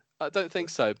so. I don't think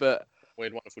so. But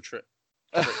weird, wonderful trip.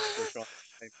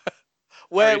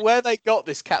 Where they got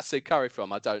this katsu curry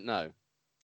from, I don't know.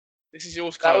 This is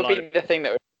yours. That would be the thing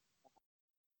that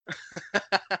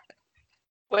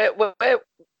would... where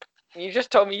you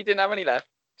just told me you didn't have any left,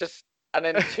 and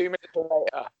then 2 minutes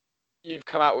later you've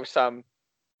come out with some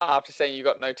after saying you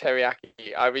got no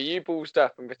teriyaki. Either you ballsed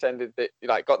up and pretended that you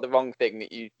got the wrong thing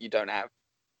that you don't have,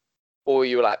 or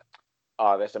you were like,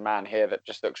 "Oh, there's a man here that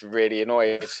just looks really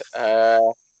annoyed.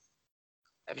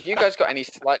 Have you guys got any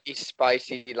slightly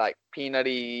spicy,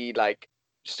 peanutty,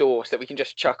 sauce that we can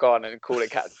just chuck on and call it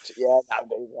katsu?" Yeah,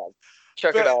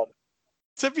 chuck it on.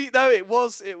 It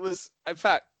was in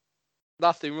fact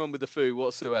nothing wrong with the food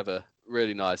whatsoever.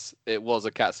 Really nice. It was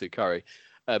a katsu curry.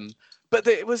 But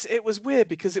it was weird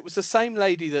because it was the same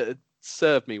lady that had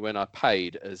served me when I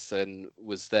paid as then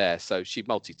was there. So she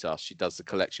multitasks. She does the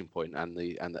collection point and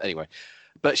anyway.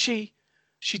 But she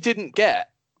didn't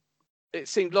get. It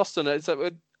seemed lost on her.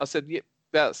 So I said, "Yeah,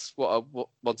 that's what I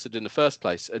wanted in the first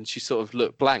place." And she sort of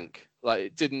looked blank.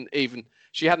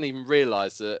 She hadn't even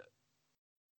realised that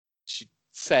she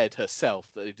said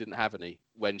herself that it didn't have any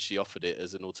when she offered it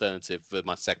as an alternative for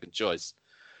my second choice.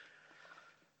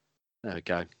 There we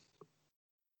go.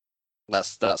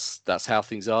 That's how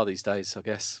things are these days, I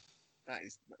guess.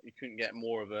 You couldn't get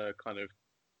more of a kind of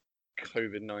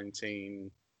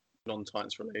COVID-19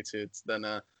 non-Titans related than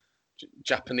a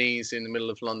Japanese in the middle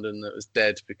of London that was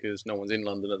dead because no one's in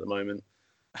London at the moment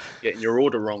getting your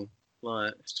order wrong.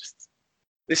 It's just,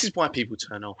 this is why people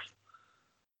turn off.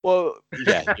 Well,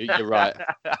 yeah, you're right.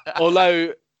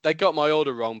 Although they got my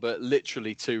order wrong, but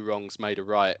literally 2 wrongs made a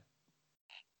right.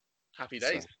 Happy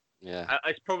days. So, yeah.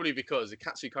 It's probably because the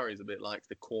katsu curry is a bit like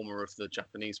the korma of the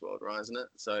Japanese world, right? Isn't it?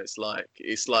 So it's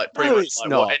like pretty much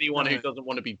what anyone who doesn't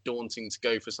want to be daunting to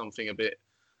go for something a bit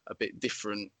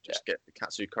different, just get the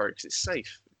katsu curry because it's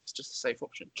safe. It's just a safe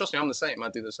option. Trust me, I'm the same. I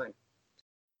do the same.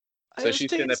 So she's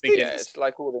sitting there thinking, it's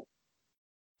like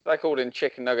ordering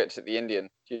chicken nuggets at the Indian.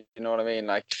 Do you know what I mean?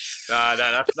 No,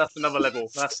 that's another level.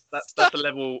 That's the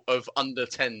level of under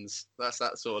 10s. That's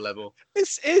that sort of level.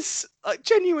 It's a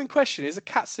genuine question. Is a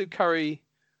katsu curry?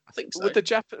 I think so. With the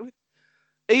Japan,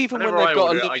 even when they've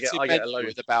got a limited menu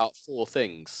with about 4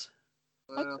 things.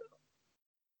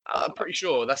 I'm pretty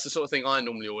sure that's the sort of thing I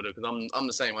normally order because I'm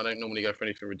the same. I don't normally go for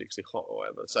anything ridiculously hot or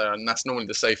whatever. So and that's normally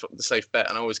the safe bet.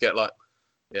 And I always get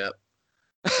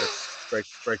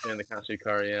breaking in the katsu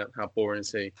curry. Yeah, how boring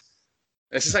is he?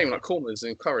 It's the same like kormas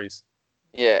and curries.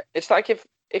 Yeah, it's like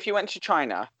if you went to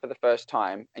China for the first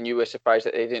time and you were surprised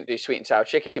that they didn't do sweet and sour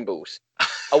chicken balls.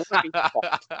 I wouldn't be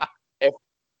surprised if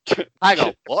hang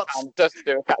on, what? Doesn't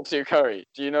do a katsu curry.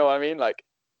 Do you know what I mean? I'd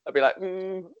be like,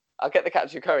 I'll get the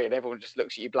katsu curry, and everyone just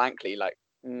looks at you blankly, like,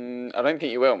 I don't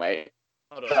think you will, mate.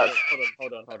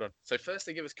 Hold on. So first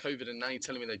they give us COVID, and now you're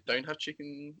telling me they don't have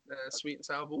chicken sweet and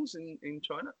sour balls in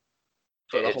China?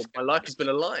 My life has been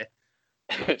a lie.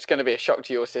 It's going to be a shock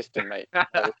to your system, mate.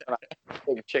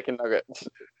 Big chicken nuggets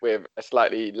with a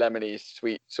slightly lemony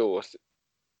sweet sauce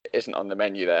isn't on the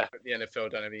menu there. The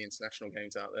NFL don't have any international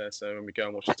games out there, so when we go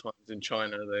and watch the Titans in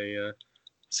China, they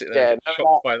sit there and get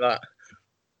shocked by that.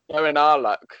 Knowing our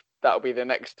luck, that'll be the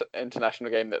next international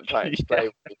game that the Titans play.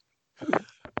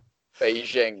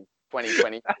 Beijing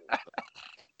 2020.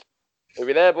 Are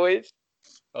we there, boys?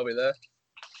 I'll be there.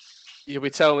 You'll be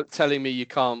telling me you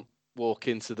can't walk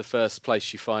into the first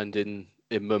place you find in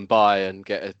Mumbai and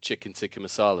get a chicken tikka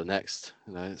masala next.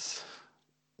 You know, it's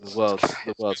the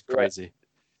world's crazy.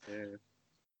 Yeah.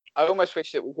 I almost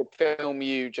wish that we could film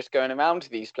you just going around to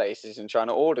these places and trying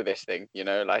to order this thing. You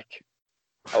know, like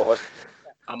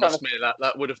I must admit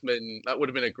that would have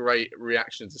been a great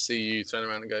reaction to see you turn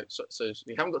around and go, so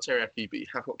you haven't got teriyaki, but you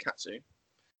have got katsu.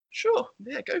 Sure,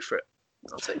 yeah, go for it.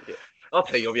 I'll take it. I'll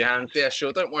take it off your hands. Yeah,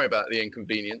 sure. Don't worry about the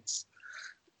inconvenience.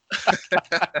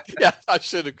 Yeah, I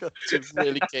should have got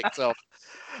really kicked off.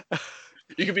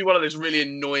 You could be one of those really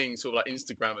annoying sort of like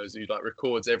Instagrammers who like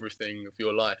records everything of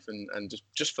your life and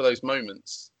just for those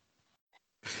moments.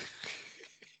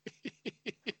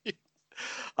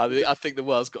 I think the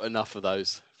world's got enough of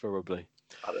those, probably.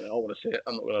 I don't know. I want to see it.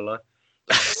 I'm not going to lie.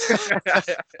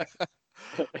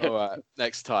 All right,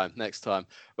 next time.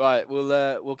 Right,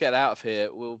 we'll get out of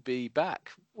here. We'll be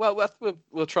back. Well,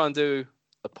 we'll try and do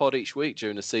a pod each week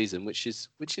during the season, which is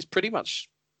pretty much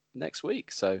next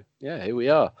week. So yeah, here we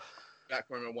are. Back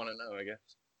when I want to know, I guess.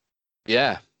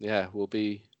 Yeah. We'll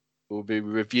be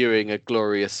reviewing a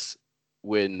glorious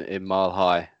win in Mile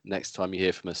High next time you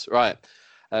hear from us. Right.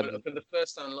 For the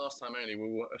first time, last time only,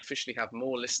 we will officially have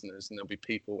more listeners, and there'll be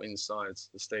people inside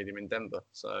the stadium in Denver.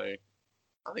 So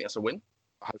I think that's a win.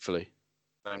 Hopefully.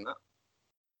 That.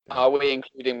 Are we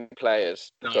including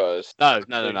players? No. Because No.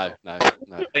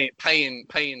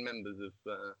 Paying members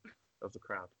of the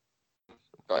crowd.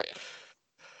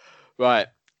 Right.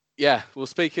 Yeah, we'll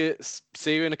see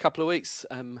you in a couple of weeks.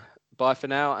 Bye for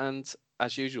now, and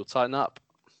as usual, tighten up.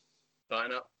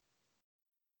 Tighten up.